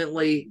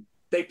ultimately,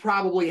 they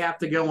probably have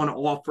to go and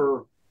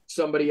offer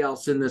somebody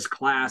else in this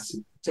class.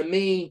 To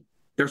me,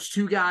 there's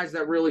 2 guys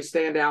that really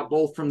stand out,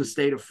 both from the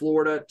state of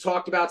Florida.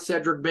 Talked about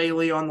Cedric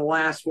Bailey on the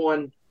last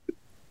one,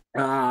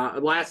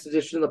 last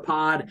edition of the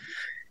pod.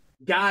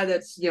 Guy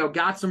that's,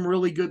 got some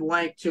really good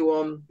length to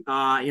him.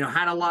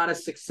 Had a lot of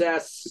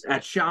success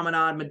at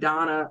Chaminade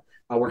Madonna,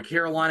 where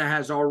Carolina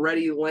has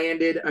already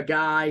landed a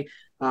guy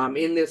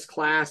in this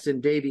class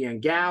in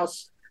Davian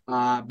Gauss.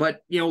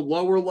 But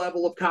lower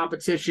level of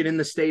competition in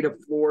the state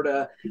of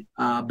Florida,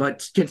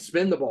 but can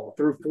spin the ball.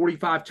 Through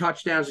 45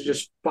 touchdowns and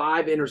just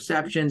 5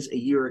 interceptions a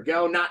year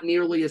ago. Not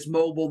nearly as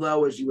mobile,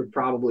 though, as you would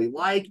probably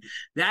like.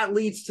 That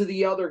leads to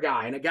the other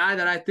guy, and a guy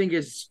that I think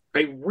is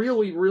a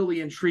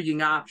really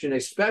intriguing option,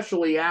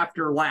 especially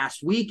after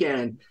last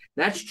weekend.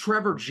 That's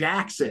Trevor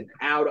Jackson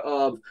out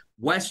of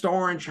West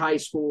Orange High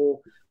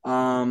School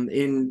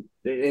in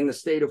the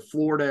state of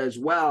Florida as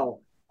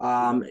well.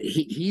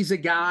 He's a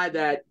guy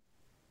that,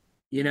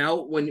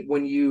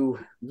 when you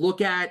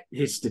look at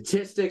his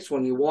statistics,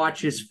 when you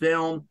watch his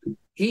film,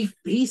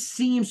 he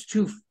seems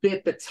to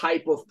fit the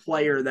type of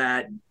player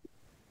that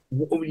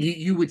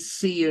you would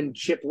see in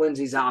Chip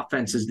Lindsey's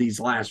offenses these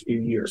last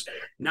few years.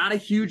 Not a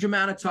huge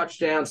amount of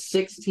touchdowns,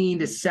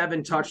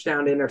 16-7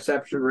 touchdown to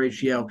interception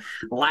ratio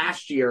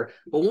last year.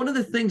 But one of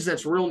the things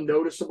that's real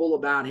noticeable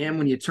about him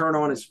when you turn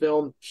on his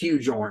film,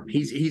 huge arm.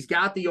 He's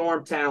got the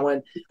arm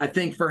talent. I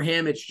think for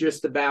him, it's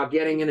just about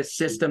getting in a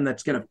system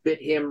that's going to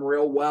fit him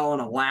real well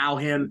and allow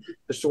him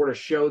to sort of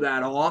show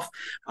that off.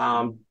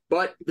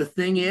 But the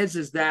thing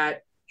is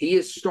that he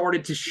has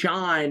started to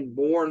shine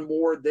more and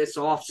more this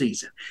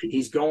offseason.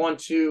 He's gone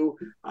to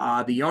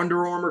the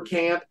Under Armour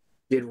camp,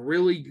 did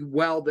really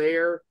well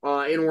there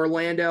in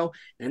Orlando,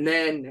 and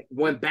then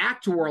went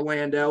back to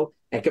Orlando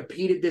and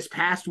competed this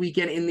past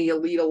weekend in the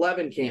Elite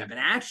 11 camp and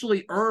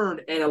actually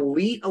earned an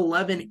Elite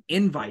 11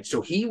 invite.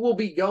 So he will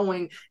be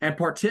going and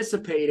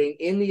participating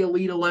in the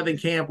Elite 11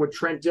 camp with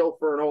Trent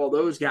Dilfer and all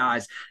those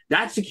guys.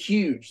 That's a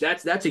huge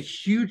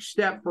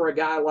step for a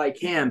guy like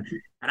him.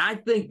 And I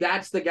think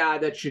that's the guy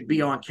that should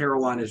be on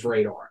Carolina's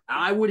radar.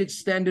 I would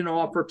extend an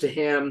offer to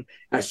him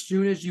as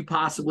soon as you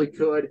possibly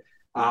could.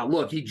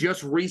 Look, he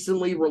just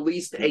recently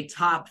released a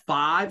top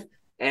 5,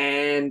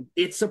 and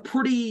it's a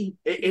pretty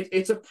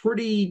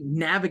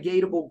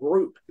navigatable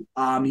group.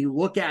 You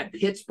look at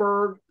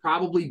Pittsburgh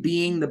probably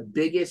being the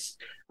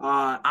biggest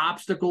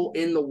obstacle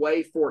in the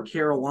way for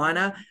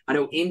Carolina. I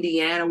know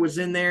Indiana was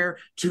in there.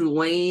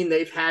 Tulane,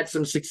 they've had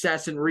some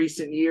success in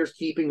recent years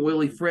keeping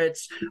Willie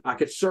Fritz. I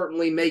could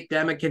certainly make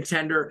them a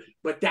contender,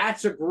 but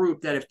that's a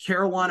group that if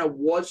Carolina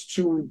was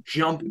to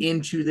jump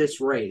into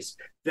this race,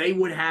 they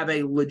would have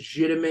a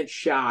legitimate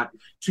shot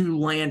to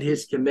land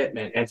his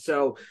commitment. And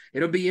so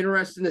it'll be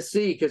interesting to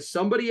see, because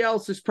somebody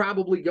else is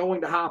probably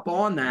going to hop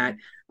on that.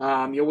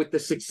 With the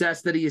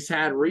success that he has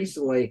had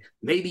recently,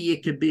 maybe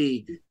it could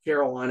be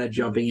Carolina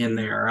jumping in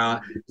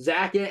there.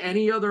 Zach,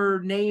 any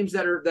other names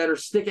that are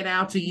sticking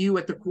out to you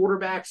at the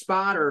quarterback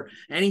spot, or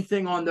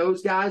anything on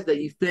those guys that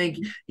you think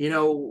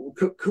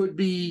could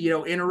be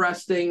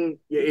interesting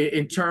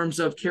in terms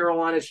of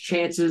Carolina's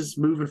chances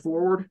moving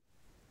forward?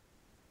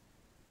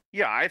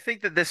 Yeah, I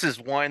think that this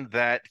is one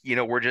that,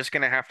 we're just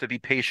going to have to be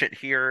patient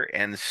here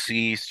and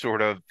see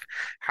sort of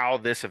how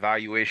this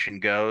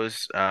evaluation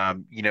goes.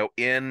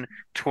 In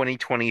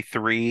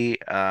 2023,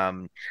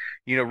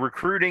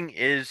 recruiting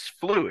is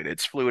fluid.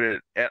 It's fluid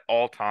at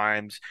all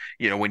times.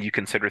 When you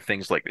consider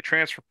things like the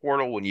transfer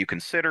portal, when you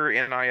consider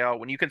NIL,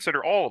 when you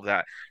consider all of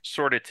that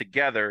sort of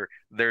together,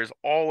 there's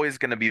always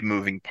going to be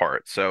moving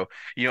parts. So,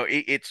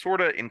 it's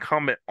sort of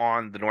incumbent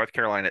on the North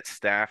Carolina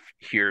staff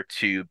here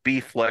to be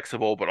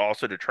flexible, but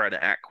also to try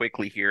to act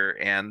quickly here.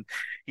 And,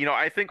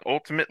 I think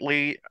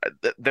ultimately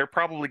they're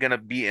probably going to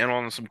be in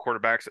on some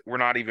quarterbacks that we're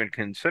not even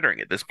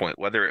considering at this point,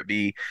 whether it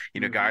be,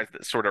 guys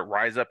that sort of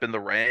rise up in the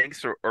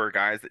ranks or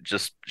guys that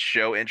just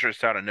show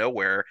interest out of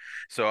nowhere.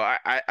 So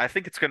I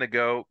think it's going to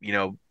go,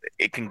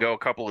 it can go a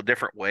couple of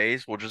different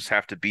ways. We'll just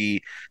have to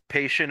be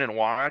patient and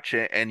watch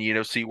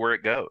and see where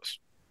it goes.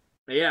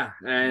 Yeah,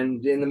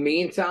 and in the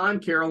meantime,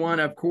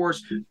 Carolina, of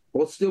course,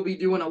 we'll still be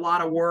doing a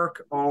lot of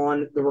work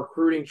on the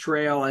recruiting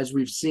trail as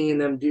we've seen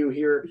them do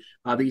here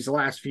these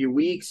last few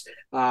weeks.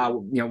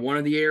 One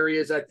of the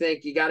areas I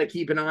think you got to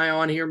keep an eye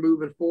on here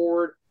moving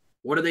forward,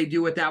 what do they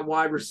do with that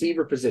wide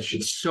receiver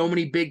position? So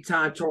many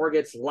big-time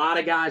targets, a lot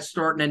of guys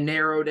starting to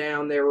narrow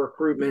down their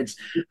recruitments.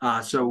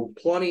 So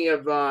plenty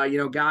of,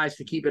 guys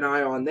to keep an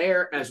eye on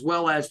there, as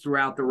well as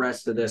throughout the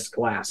rest of this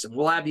class. And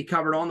we'll have you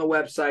covered on the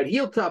website,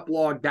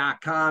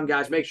 HeelToughBlog.com.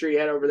 Guys, make sure you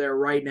head over there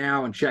right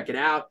now and check it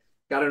out.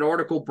 Got an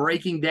article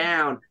breaking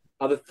down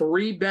the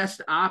 3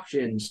 best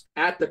options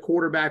at the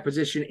quarterback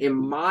position, in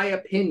my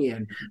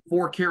opinion,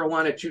 for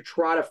Carolina to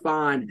try to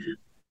find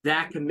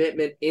that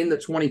commitment in the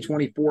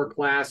 2024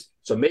 class.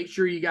 So make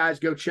sure you guys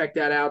go check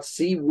that out.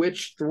 See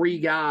which 3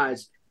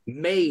 guys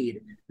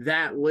made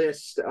that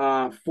list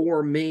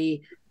for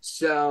me.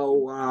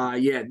 So,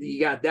 you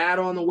got that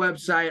on the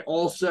website.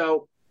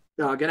 Also,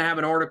 going to have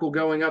an article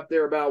going up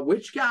there about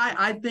which guy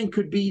I think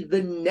could be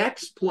the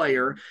next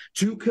player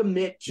to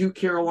commit to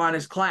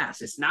Carolina's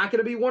class. It's not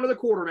going to be one of the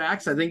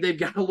quarterbacks. I think they've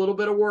got a little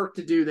bit of work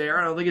to do there.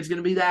 I don't think it's going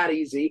to be that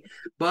easy.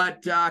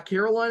 But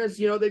Carolina's,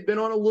 they've been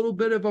on a little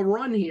bit of a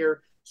run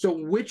here. So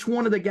which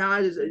one of the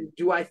guys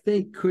do I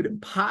think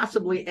could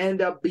possibly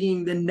end up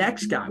being the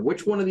next guy?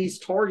 Which one of these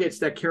targets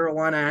that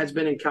Carolina has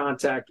been in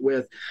contact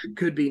with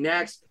could be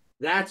next?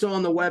 That's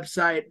on the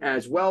website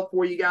as well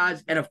for you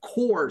guys. And, of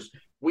course,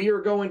 we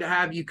are going to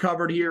have you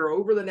covered here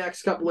over the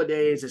next couple of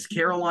days as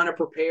Carolina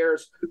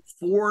prepares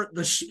for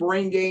the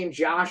spring game.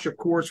 Josh, of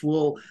course,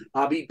 will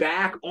be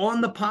back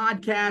on the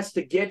podcast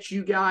to get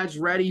you guys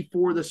ready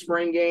for the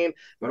spring game.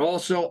 But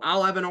also,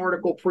 I'll have an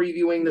article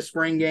previewing the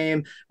spring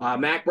game.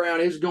 Mac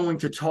Brown is going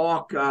to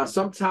talk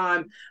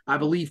sometime, I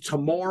believe,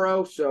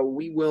 tomorrow. So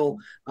we will,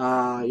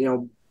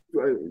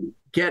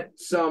 get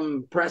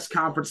some press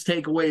conference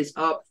takeaways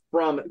up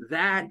from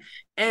that.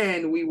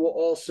 And we will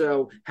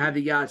also have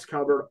you guys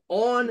covered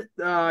on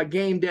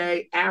game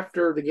day.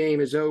 After the game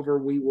is over,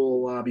 we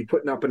will be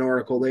putting up an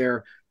article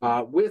there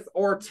with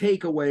our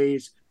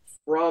takeaways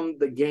from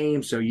the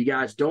game. So you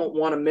guys don't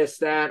want to miss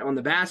that. On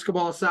the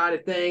basketball side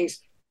of things,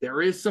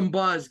 there is some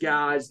buzz,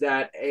 guys,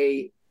 that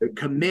a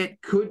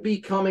commit could be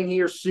coming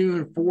here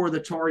soon for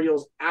the Tar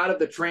Heels out of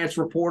the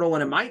transfer portal.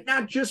 And it might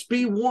not just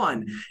be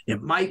one.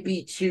 It might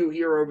be 2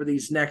 here over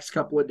these next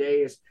couple of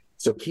days.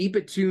 So keep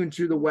it tuned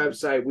to the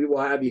website. We will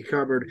have you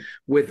covered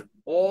with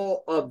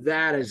all of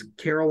that as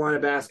Carolina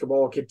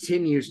basketball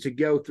continues to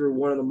go through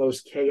one of the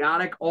most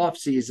chaotic off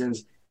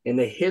seasons in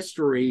the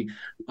history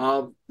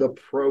of the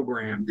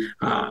program.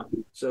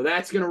 So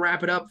that's going to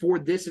wrap it up for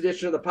this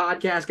edition of the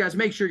podcast. Guys,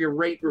 make sure you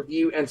rate,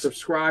 review, and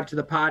subscribe to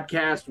the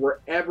podcast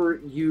wherever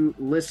you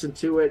listen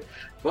to it.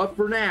 But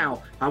for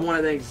now, I want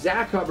to thank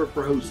Zach Hubbard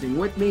for hosting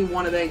with me. I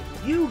want to thank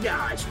you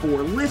guys for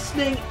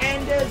listening.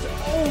 And as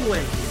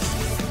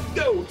always,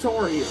 go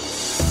Tar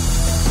Heels!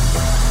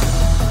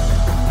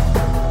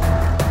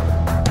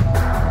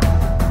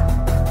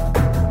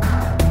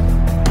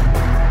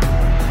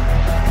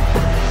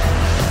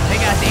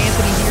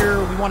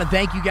 We want to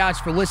thank you guys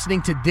for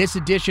listening to this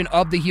edition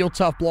of the Heel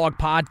Tough Blog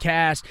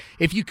podcast.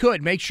 If you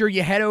could, make sure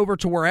you head over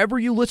to wherever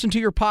you listen to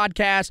your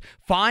podcast,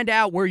 find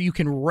out where you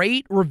can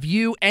rate,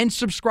 review, and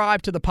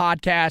subscribe to the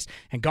podcast,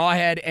 and go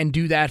ahead and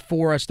do that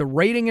for us. The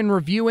rating and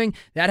reviewing,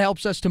 that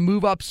helps us to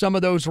move up some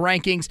of those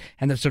rankings,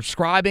 and the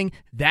subscribing,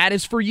 that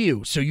is for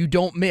you, so you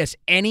don't miss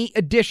any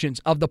editions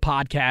of the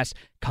podcast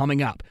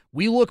coming up.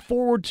 We look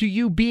forward to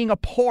you being a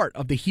part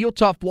of the Heel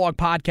Tough Blog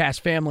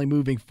podcast family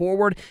moving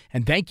forward,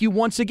 and thank you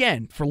once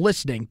again for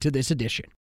listening to this edition.